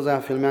 mit so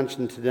sehr vielen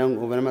Menschen zu tun.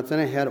 Und wenn er mit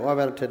seiner Herr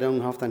arbeitet zu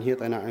tun hat, dann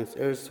hört einer eins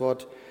erstes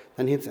Wort,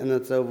 dann hört es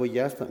nicht so, wo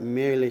jetzt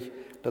möglich,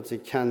 dass sie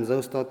kann, so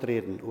dort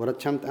reden. Aber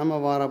das kommt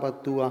immer wahr, aber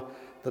durch,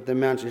 dass der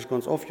Mensch ist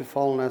ganz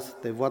aufgefallen ist,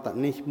 der wird das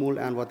nicht mal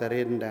an, was er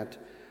reden hat.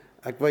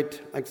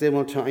 Ich sehe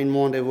mal zu einem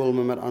Mann, der will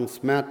mir mit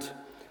ans Met,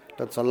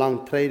 das so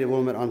lang trägt, der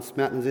will mir ans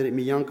Met, und sie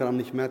mir janker, um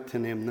nicht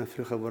mitzunehmen. Ne?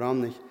 Früher,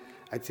 warum nicht?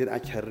 Ich sehe,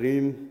 ich habe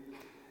Rühm,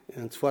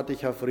 und zwar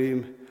ich habe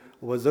Rühm,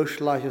 aber so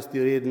schlecht ist die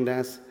Reden,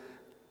 dass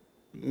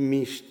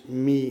mich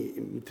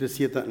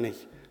interessiert das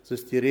nicht. So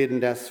ist die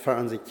Reden, dass für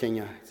unsere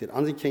Kinder. Ich sehe,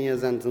 unsere Kinder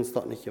sind uns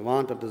dort nicht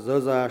gewarnt, dass das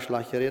so sehr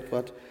schlecht geredet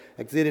wird.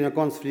 Ich sehe die noch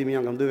ganz früh, mir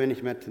janker, um du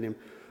nicht mitzunehmen.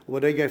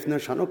 Aber da gibt es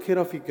nicht schon, okay,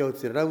 auf die Geld,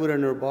 da würde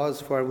nur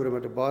Bas fahren, würde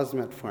mit der Bas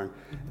mitfahren.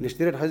 Und ich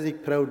stehe, dass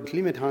ich proud, ein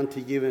bisschen mit Hand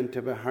zu geben und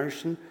zu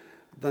beherrschen,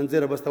 dann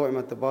sehe ich, was da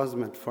mit der Bas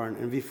mitfahren.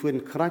 Und wie für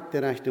den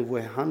Charakterrechten, wo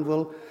ich hin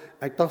will,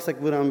 ich dachte,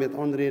 ich würde mit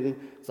anreden,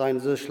 sein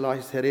so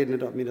schlecht, sie reden,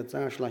 dass mir das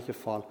sehr schlecht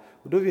gefällt.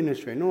 Und du wirst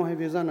nicht schwer, no,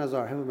 wir sind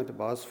also, ich will mit der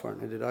Bas fahren,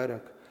 in der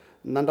Direkt.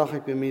 Und dann dachte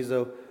ich bei mir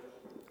so,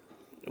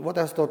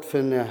 was ist das für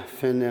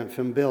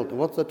ein Bild,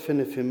 was ist das für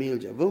eine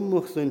Familie, wo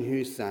muss so ein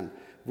Haus sein?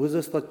 Wo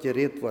ist das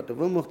geredet worden?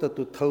 Wo muss das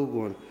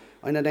taugen?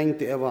 Einer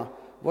denkt aber,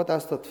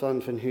 was ist das für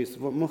ein Haus?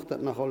 Was muss das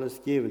noch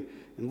alles geben?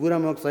 Und wo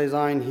mag sie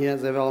sein hier,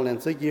 sie wollen den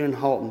so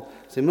gern halten.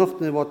 Sie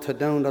möchten etwas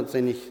tun,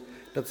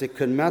 dass sie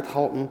können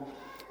mithalten,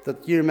 dass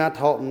sie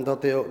mithalten, dass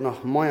sie auch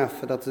noch mehr,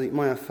 dass sie sich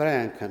mehr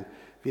freien können.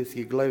 Wie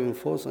sie glauben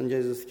fast an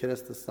Jesus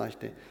Christus,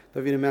 sagte,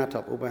 da wir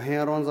mithaben. Aber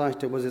Herr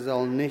sagte, aber sie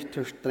sollen nicht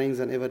zu streng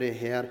sein über den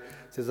Herr.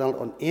 Sie sollen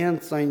an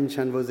ernst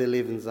sein, wo sie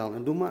leben sollen.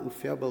 Und du musst ein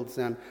Vorbild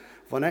sein.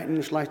 Wenn ich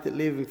ein schlechtes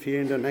Leben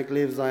führe, dann ich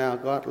lebe sehr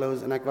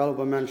gottlos und ich will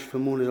über Menschen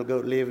vermuten, dass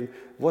Gott leben.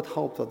 Was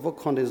haupt das?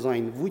 Was kann das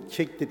sein? Wo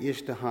kickt das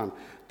erste Hand?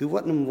 Du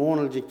wirst im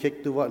Wandel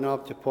gekickt, du wirst nicht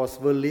aufgepasst,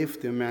 wo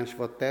lebt der Mensch,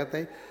 was tut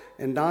er?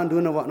 Und dann du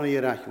noch was noch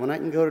gerecht. Wenn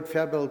ich ein gutes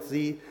Vorbild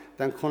sehe,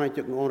 dann kann ich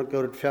auch ein anderes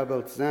gutes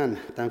Vorbild sein.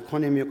 Dann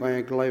kann ich mir auch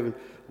ein glauben.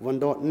 Wenn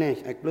dort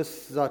nicht, ich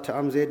bloß sage zu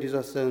ihm, die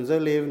soll so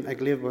leben, ich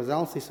lebe aber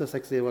selbst nicht so,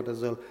 ich sehe, was er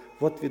soll.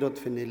 Was wird dort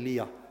für eine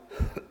Lehre?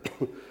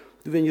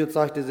 Du, wenn jetzt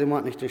sagst, sie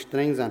muss nicht zu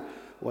streng sein.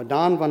 Und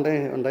dann, wenn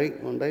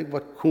die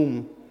was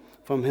kommen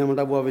vom Himmel,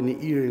 da wo wir eine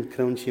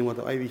Ehrenkroon sehen, was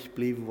ewig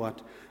bleiben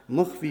wird,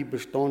 mach wie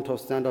Bestand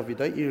hast, dann, dass wir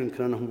die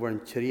Ehrenkroon noch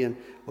wollen kriegen,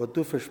 was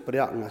du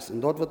versprechen hast.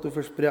 Und dort, was du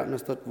versprechen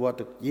hast, dort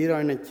wird jeder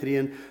eine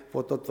kriegen,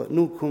 was dort, was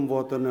nun kommt,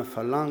 was du noch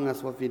verlangen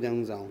hast, was wir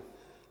dann sagen.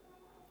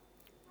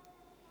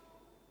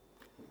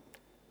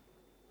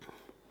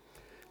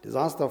 Das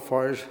heißt da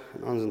falsch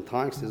in unserem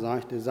Text, der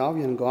sagt, der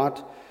Savian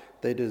Gott,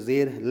 der du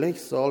sehr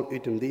Licht soll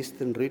uit dem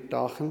Diensten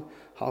rütdachen,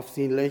 haft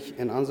sie Licht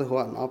in unsere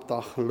Horten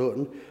abdachen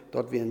lassen,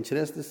 dort wir in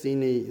Christus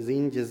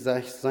sein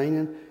Gesicht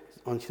seinen,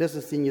 und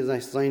Christus sein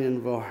Gesicht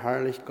seinen, wo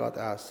herrlich Gott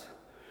ist.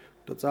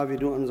 Dort sah wie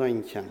du an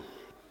sein können.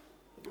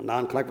 Und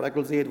dann, gleich, was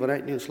ich sehe, wenn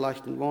ich einen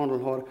schlechten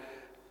Wandel habe,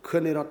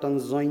 könnte das dann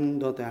sein,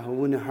 dass er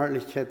eine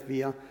Herrlichkeit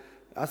wäre,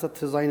 als es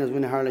zu sein, als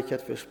eine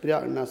Herrlichkeit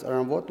versprechen, als er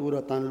ein Wort du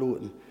das dann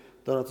lassen.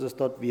 Das ist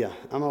dort wir.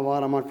 Einmal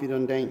war mal wieder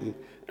denken,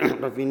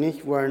 dass wir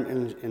nicht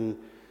wollen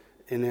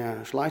in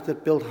een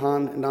slecht beeld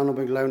gaan en dan op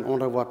een glauben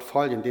onder wat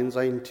volgen, den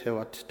zijn te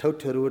wat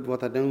toterut,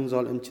 wat doen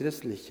soll im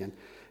Christlichen.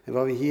 Und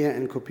weil wir hier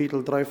in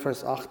Kapitel 3,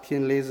 Vers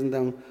 18 lesen,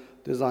 dann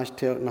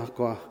sagt er nach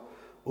Gott,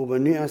 aber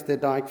nu ist der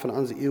Tag von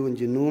unseren Ehren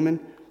genommen,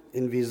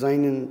 und wir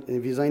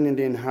seien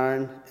den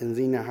Herrn in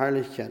seiner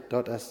Herrlichkeit.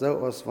 Dort ist so,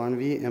 als wenn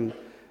wir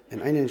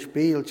in einen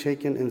Spiegel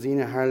checken in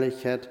seiner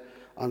Herrlichkeit,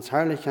 ans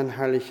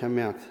herrlicher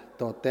merkt,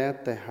 dort der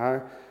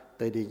Herr,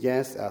 der die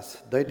Geist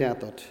ist, der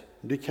dort.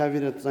 Du kannst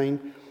wieder sein,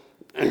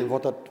 wo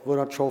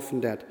das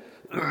schaffen wird.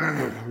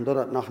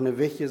 Dort noch eine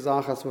wichtige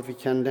Sache ist, was wir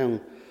können tun.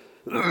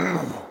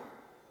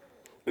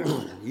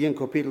 Hier in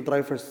Kapitel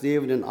 3, Vers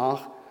 7 und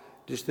 8,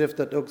 die Schrift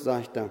hat auch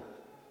gesagt,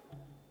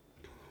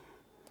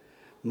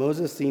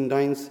 Moses sein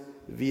Dienst,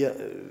 wie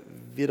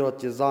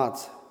dort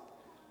gesagt.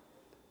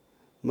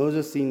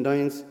 Moses sein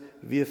Dienst,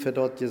 wie für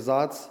dort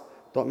gesagt,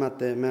 dort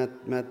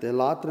mit der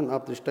Latern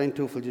auf der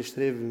Steintafel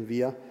geschrieben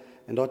wir,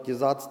 und dort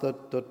gesagt,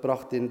 dort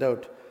brachte den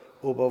Tod.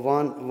 Aber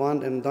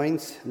wann im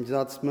Dienst, im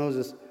Gesetz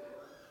Moses,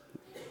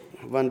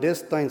 wenn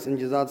das Dienst im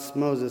Gesetz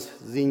Moses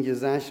sein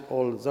Gesicht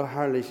all so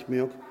herrlich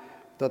mögt,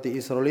 dass die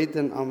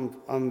Israeliten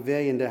am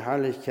Wegen der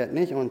Herrlichkeit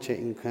nicht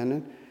anschauen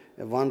können,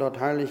 wann dort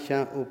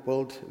herrlicher und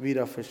bald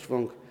wieder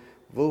verschwunden.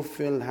 Wo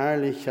viel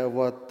herrlicher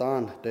wird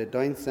dann der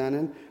Dienst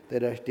sein, der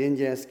durch den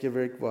jetzt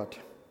gewirkt wird.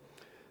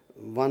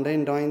 Wann der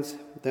Dienst,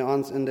 der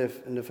uns in der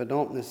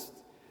Verdammnis,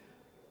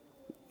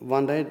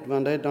 wann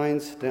der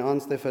Dienst, der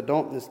uns der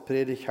Verdammnis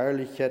predigt,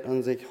 Herrlichkeit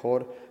an sich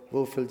hat,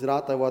 wo viel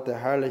größer wird der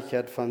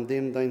Herrlichkeit von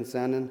dem Dienst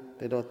sein,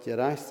 der dort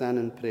gerecht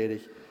sein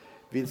predigt.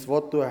 Wie es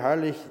wird du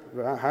herrlich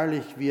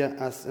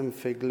wir als im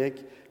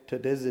Vergleich zu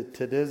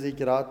dieser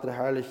Grad der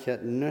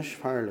Herrlichkeit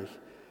nicht herrlich.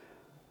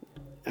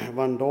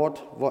 Wenn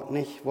dort wird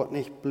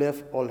nicht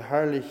bleibt all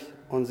herrlich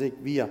an sich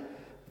wir,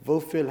 wo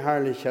viel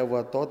herrlicher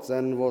wird dort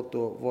sein, wo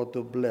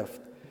du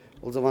bleibst.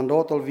 Also wenn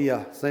dort all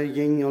wir, sei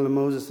gegen alle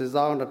Moses, sie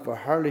sagen, das war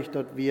herrlich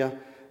dort wir,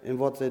 in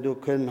was sie du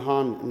können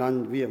haben, und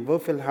dann wir, wo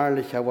viel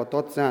herrlicher wird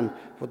dort sein,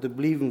 wo du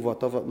bleiben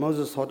wird, was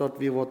Moses hat dort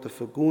wir, wo du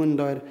vergehen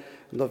dort,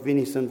 und dort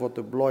wenigstens, wo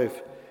du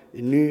bleibst.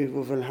 Und nu,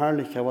 wo viel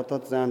herrlicher wird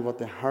dort sein, was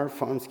der Herr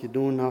für uns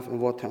getan hat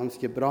und was er uns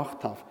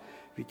gebracht hat.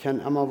 Wir können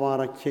immer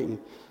weiter kicken.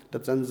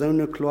 Das sind so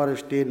eine klare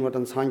Stellen, was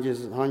uns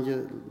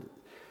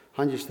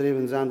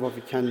handgeschrieben sind, was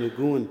wir können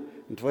gehen.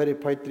 In 2.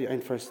 Petrus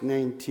 1, Vers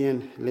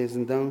 19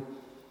 lesen dann,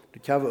 du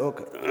kannst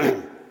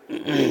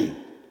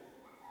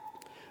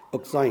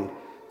auch sein,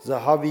 so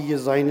habe ich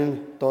gesehen,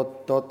 dass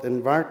dort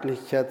in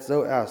Wirklichkeit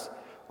so ist,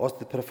 als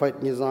die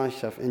Propheten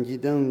gesagt haben, in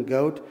jedem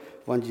Gott,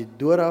 wenn sie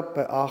darauf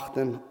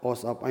beachten,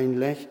 als ob ein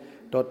Licht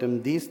dort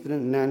im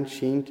Düsteren Land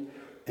scheint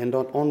und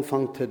dort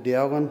anfängt zu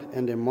dämmern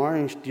und der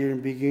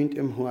Morgenstern beginnt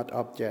im Hort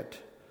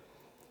abgeht.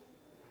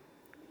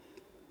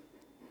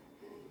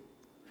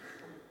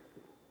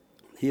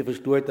 Hier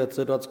versteht das,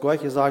 dass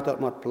Gott gesagt hat,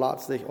 man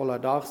plötzlich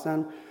alle Tag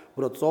sein,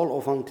 und das soll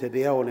anfangen zu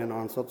dämmern in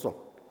uns,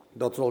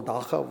 das soll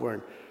Dacher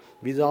werden.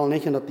 Wir sollen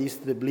nicht in das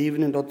Düstere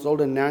bleiben, und das soll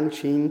der Land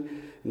scheinen,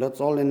 und das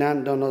soll der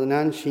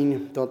Land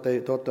scheinen, dass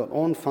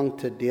anfängt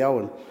zu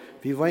dämmern.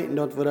 Wir weten,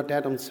 dass wir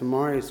das um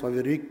Sommer ist, weil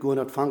wir rückgehen,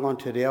 das fängt an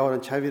zu dämmern,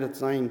 dann kann das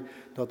sein,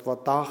 das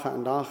wird Dacher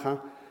und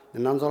Dacher,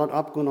 und dann soll das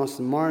abgehen aus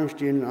dem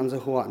Morgenstern an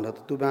sich warten,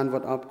 dass du dann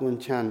was abgehen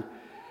kann.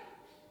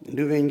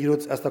 Du, wenn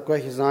Gott erst der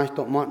Kirche sagt,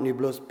 das macht nicht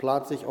bloß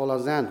plötzlich alle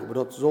sein,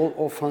 aber das soll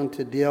anfangen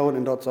zu dämmern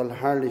und das soll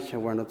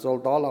herrlicher werden, das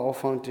soll da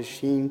anfangen zu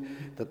scheinen,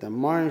 dass der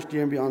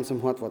Morgenstern bei uns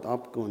im Hort wird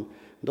abgehen.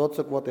 Das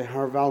ist, was der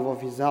Herr will, was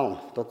wir sollen.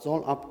 Das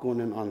soll abgehen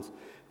in uns.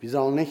 Wir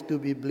sollen nicht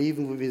dabei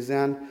bleiben, wo wir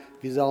sind.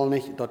 Wir sollen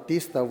nicht das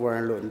Düster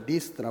werden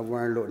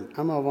lassen.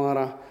 Immer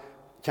weiter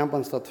kämpfen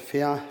uns das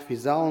fair. Wir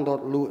sollen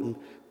dort lassen,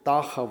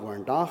 Dacher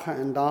werden. Dacher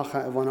und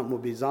Dacher, wenn es mal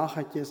bei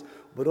Sachen ist,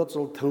 aber das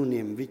soll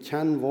zunehmen. Wir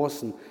können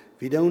wissen.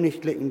 Wir dürfen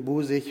nicht klicken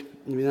busig,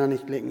 wir dürfen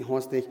nicht klicken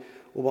hastig,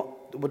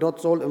 aber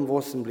das soll im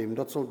Wasser bleiben.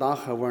 Das soll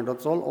Dacher werden.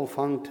 Das soll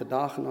anfangen zu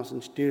dachen aus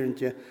dem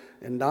Stirnchen.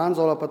 Und dann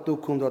soll aber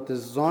kommen, dass die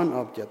Sonne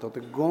abgeht, dass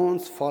der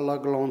ganz voller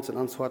Glanz in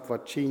uns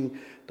wird schien,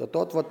 dass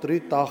dort was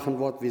Dachen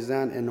wird wir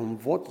sehen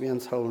und was wir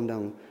uns holen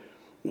dann.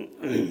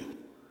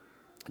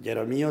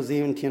 Jeremia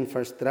 17,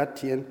 Vers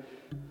 13.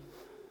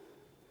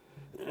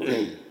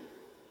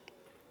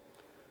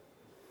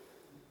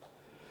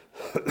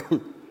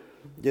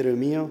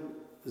 Jeremia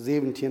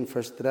 17,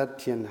 Vers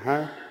 13.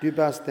 Herr, du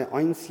bist der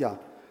Einzige,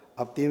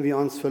 ab dem wir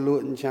uns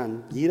verloren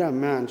können. Jeder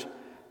Mensch,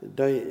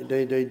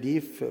 der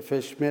die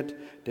verschmäht,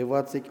 der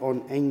wird sich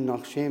an eng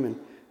nach schämen.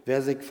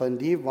 Wer sich von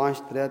dir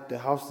weichtret,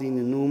 der hat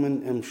seine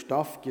Namen im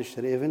Stoff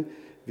geschrieben,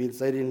 will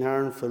sei den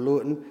Herrn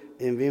verloren,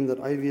 in wem das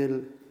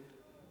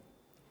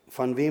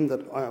von wem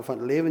das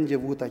von Leben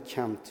gewuter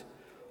kommt.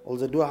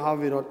 Also da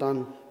haben wir das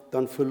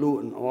dann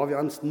verloren. Aber wir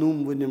uns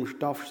Namen mit dem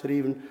Stoff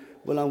schreiben,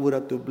 wo lange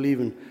wird das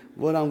bleiben?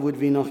 Wo lange wird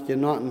wir noch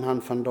genannt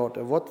haben von dort?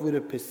 Was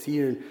würde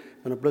passieren,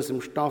 wenn er bloß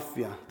im Stoff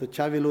wäre? Das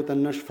kann wir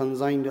dann nicht von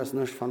sein, das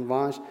nicht von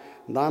was.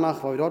 Und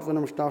danach, weil wir dort von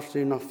dem Stoff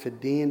stehen, noch für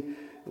den,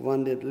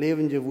 wenn das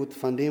Leben gewuter,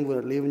 von dem, wo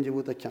das Leben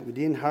gewuter kommt.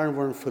 Den Herrn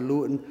wollen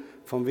verloren,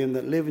 von wem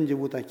das Leben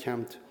gewuter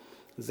kommt.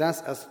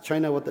 Selbst als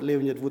keiner was das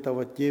Leben nicht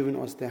wird geben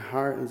aus der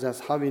Herr, und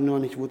selbst habe ich noch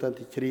nicht wird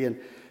die kriegen.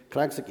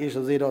 Kriegst ich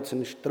erst sehe, dass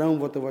ein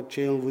Strom wird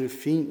chillen, wo der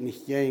Feind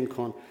nicht gehen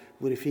kann,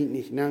 wo der Feind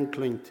nicht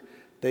klingt.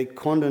 Die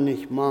konnte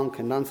nicht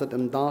machen. Dann sind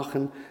im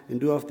Dachen,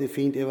 und du auf den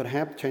Feind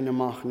überhaupt keine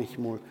Macht nicht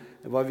mehr.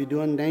 Aber wir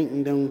tun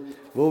denken,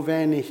 wo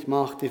wenig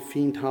Macht der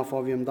Feind hat,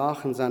 wo wir im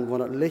Dachen sind, wo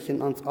das Licht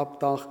ans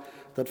Abdach,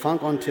 das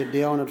fängt an zu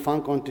der und das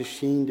fängt an zu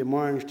schienen, die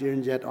Morgen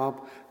stieren jetzt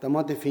ab, dann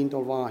muss der Feind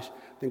all was.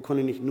 Dann kann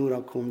ich nicht nur da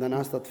kommen, dann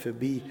ist das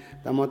vorbei,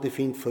 dann muss der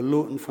Feind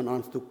verloren von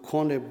uns, du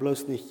kannst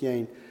bloß nicht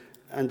gehen.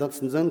 Und das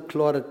ist ein so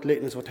klares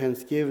Erlebnis, was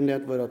uns geben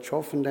wird, was das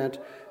schaffen wird.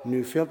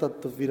 Nu fehlt das,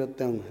 dass wir das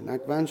tun. Und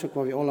ich wünsche,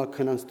 dass wir alle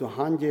können uns die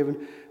Hand geben,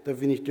 dass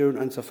wir nicht durch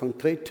uns von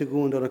Tritt zu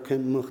gehen, oder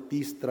können noch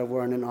dies dran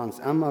werden in uns.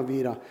 Immer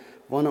wieder,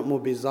 wenn es mal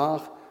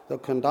besagt, da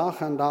können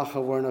Dach an Dach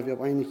werden, dass wir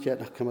auf Einigkeit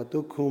nach können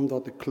wir kommen,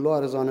 dass die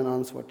klare Sonne in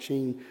uns wird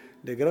schienen,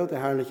 die große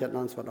Herrlichkeit in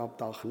uns wird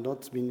abdachen. Das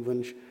ist mein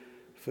Wunsch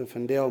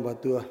von der aber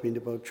durch meine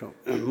Botschaft.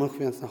 Möchten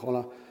wir uns noch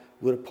alle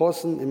würde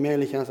passen, und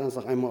mehrlich uns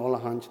noch einmal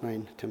alle Hand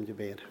schneiden zum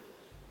Gebet.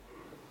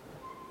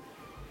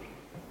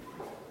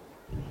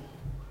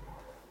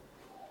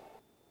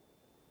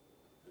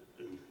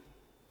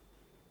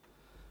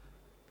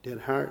 Der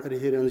Herr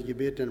erhört unser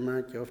Gebet und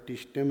merkt auf die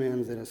Stimme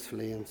unseres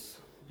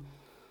Flehens.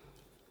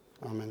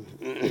 Amen.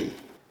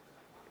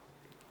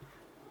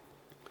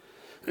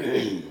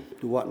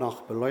 Du wirst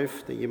noch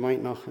beläuft, die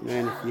Gemeinde noch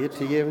eine Gebet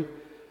zu geben.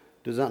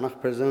 Du sagst noch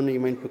Personen, die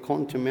Gemeinde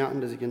bekannt zu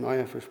merken, dass ich in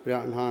euer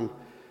Versprechen habe.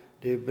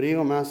 Der Brief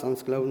ist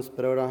ans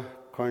Glaubensbruder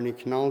Corny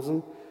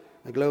Knalsen,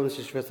 der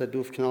Glaubensgeschwister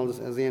Duf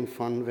Knalsen ersehen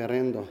von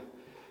Verenda.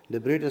 Der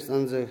Bruder ist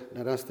unsere,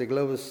 der ist die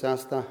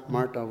Glaubensschwester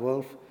Martha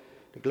Wolf,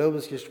 die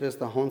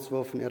Glaubensgeschwister Hans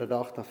Wolf und ihre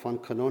Tochter von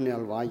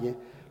Kanonial Weihe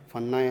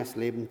von Neues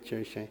Leben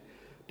Kirche.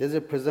 Diese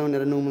Personen,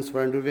 die Nummer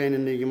werden, du werden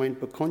in der Gemeinde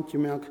bekannt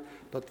gemacht,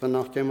 dass wenn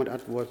noch jemand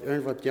etwas,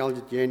 irgendwas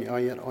Geld in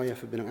eure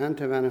Verbindung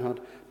anzuwenden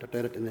hat, dass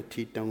er das in der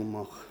Zeit dann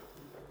macht.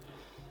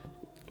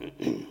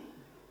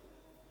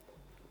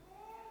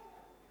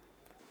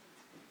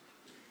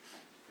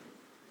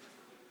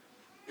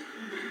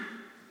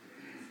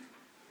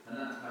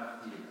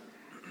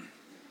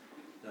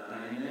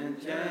 Deinen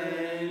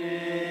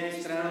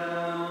Königstraum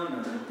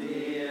und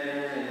die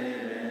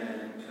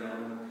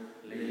Ehrenkron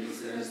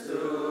ließest du,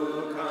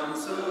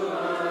 kommst du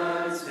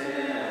als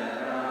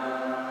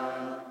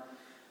herab.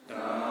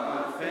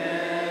 Doch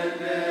wird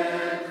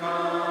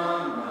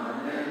willkommen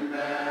in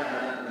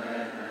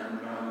Bethlehem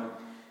Raum,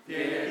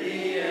 für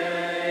die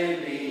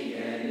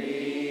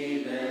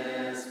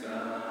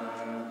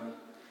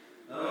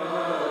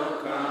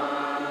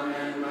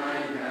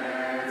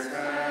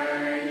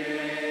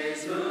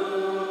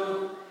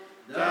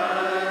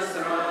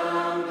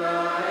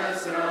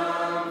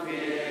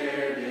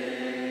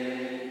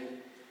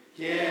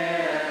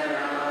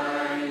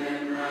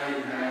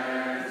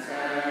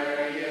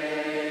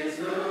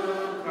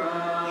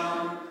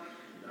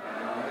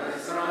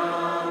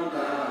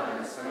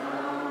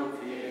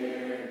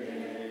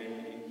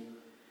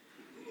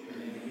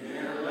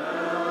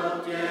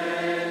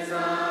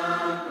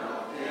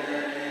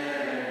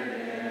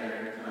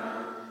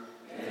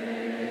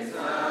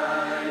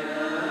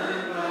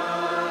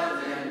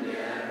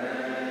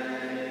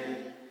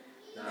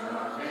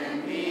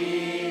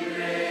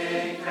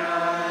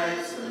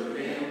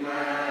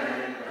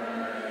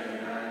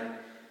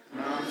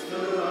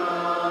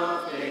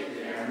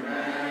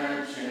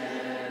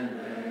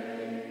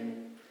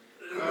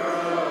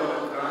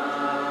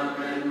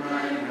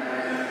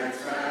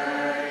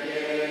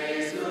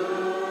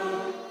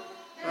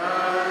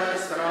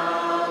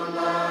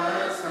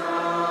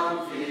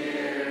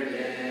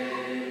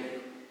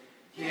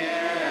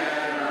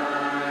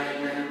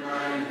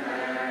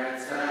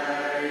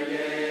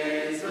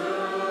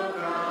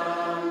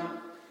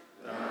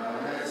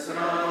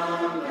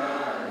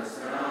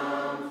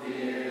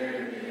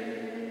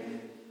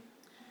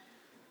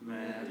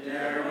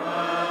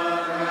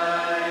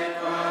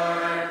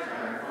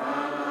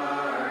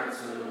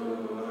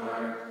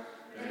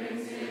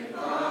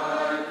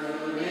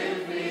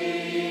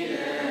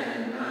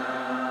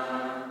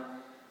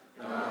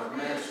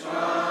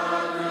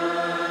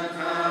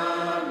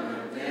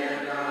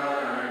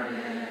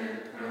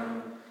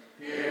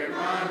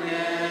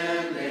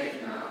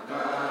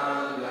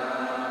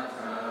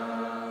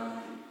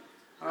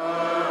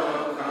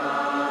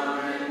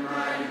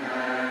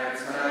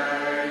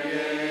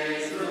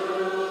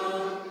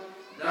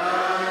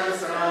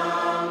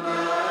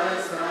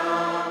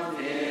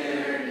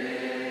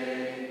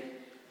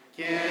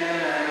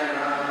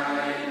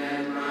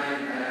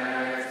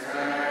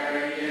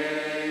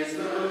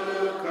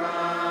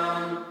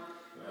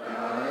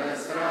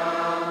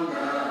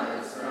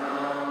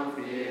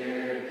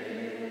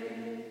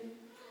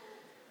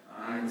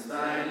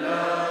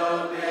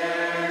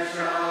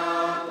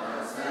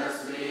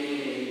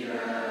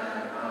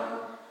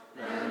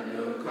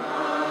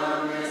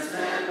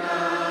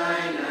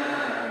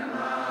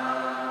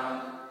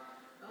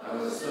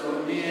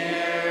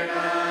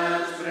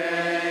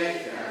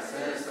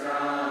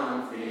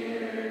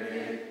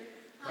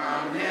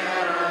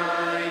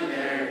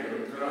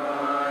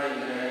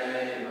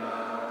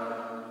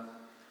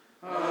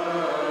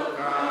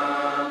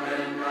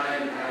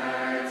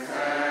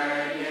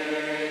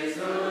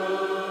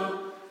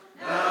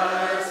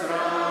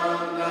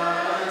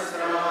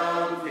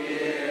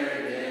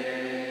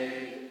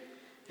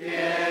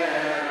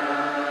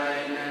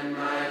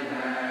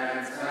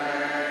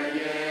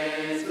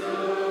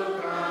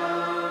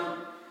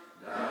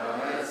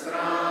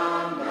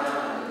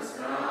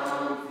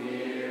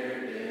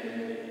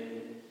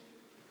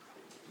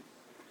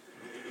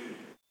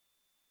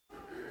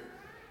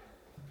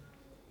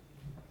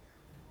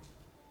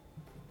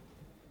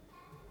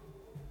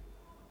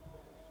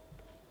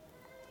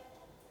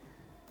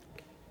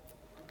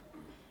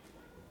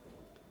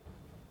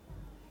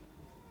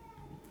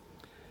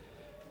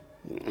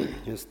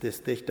just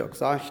das dich da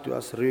gesagt, du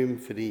hast Ruhm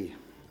für die.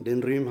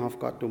 Den Ruhm hat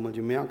Gott mal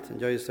gemerkt,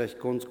 und ja, ist echt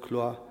ganz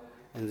klar,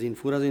 in seinen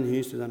Vater sein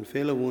Haus, das sind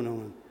viele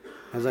Wohnungen.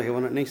 Er sagt, er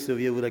war nicht so,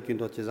 wie das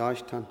Kind dort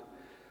gesagt hat.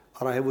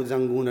 Aber er würde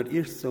sagen, wir das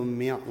erst so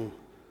merken,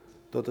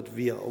 dass das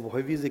wir. Aber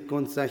heute ist ich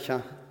ganz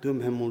sicher, du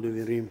im Himmel, du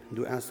Ruhm,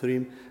 du hast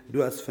Ruhm,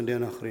 du hast von dir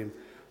noch Ruhm.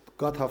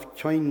 Gott hat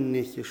keinen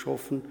nicht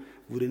geschaffen,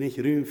 wo du nicht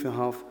Ruhm für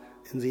hast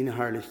in seiner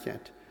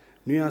Herrlichkeit.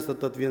 Nur ist das,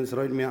 dass wir uns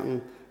heute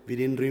merken, wie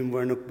den Ruhm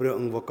wollen noch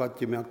brücken, wo Gott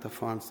gemerkt hat,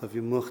 dass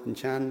wir möchten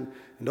schauen,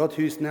 in dort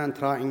Haus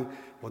tragen,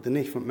 wo du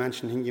nicht von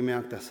Menschen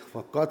hingemerkt hast,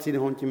 wo Gott sie die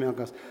Hand gemerkt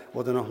hast,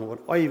 wo du noch mal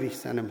was ewig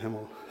sein im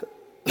Himmel.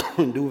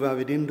 Und du, weil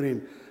wir den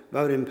Ruhm,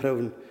 weil wir den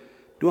proben,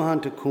 du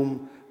hast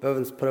kommen, weil wir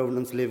uns proben,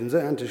 uns Leben so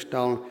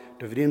einzustellen,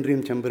 dass wir den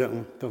Ruhm können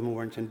brücken, dass wir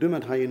uns in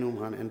Dummheit genommen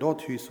haben, in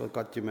dort Haus, wo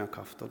Gott gemerkt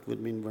hat, dort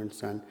wird mein Wunsch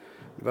sein,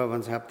 weil wir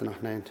uns habt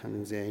nach nein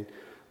sehen.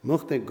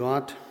 Möchte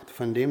Gott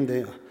von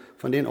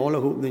den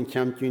alle Hoffnungen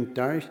kommt,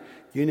 durch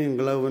jenen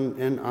Glauben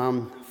in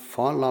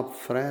vollab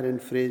Frieden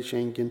und Frieden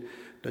schenken,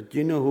 dass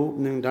jene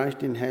Hoffnung durch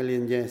den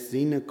Heiligen Geist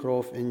seine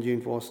Kraft in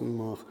jenen Wassen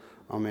macht.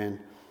 Amen.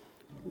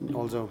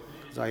 Also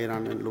sei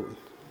dann entlohnt.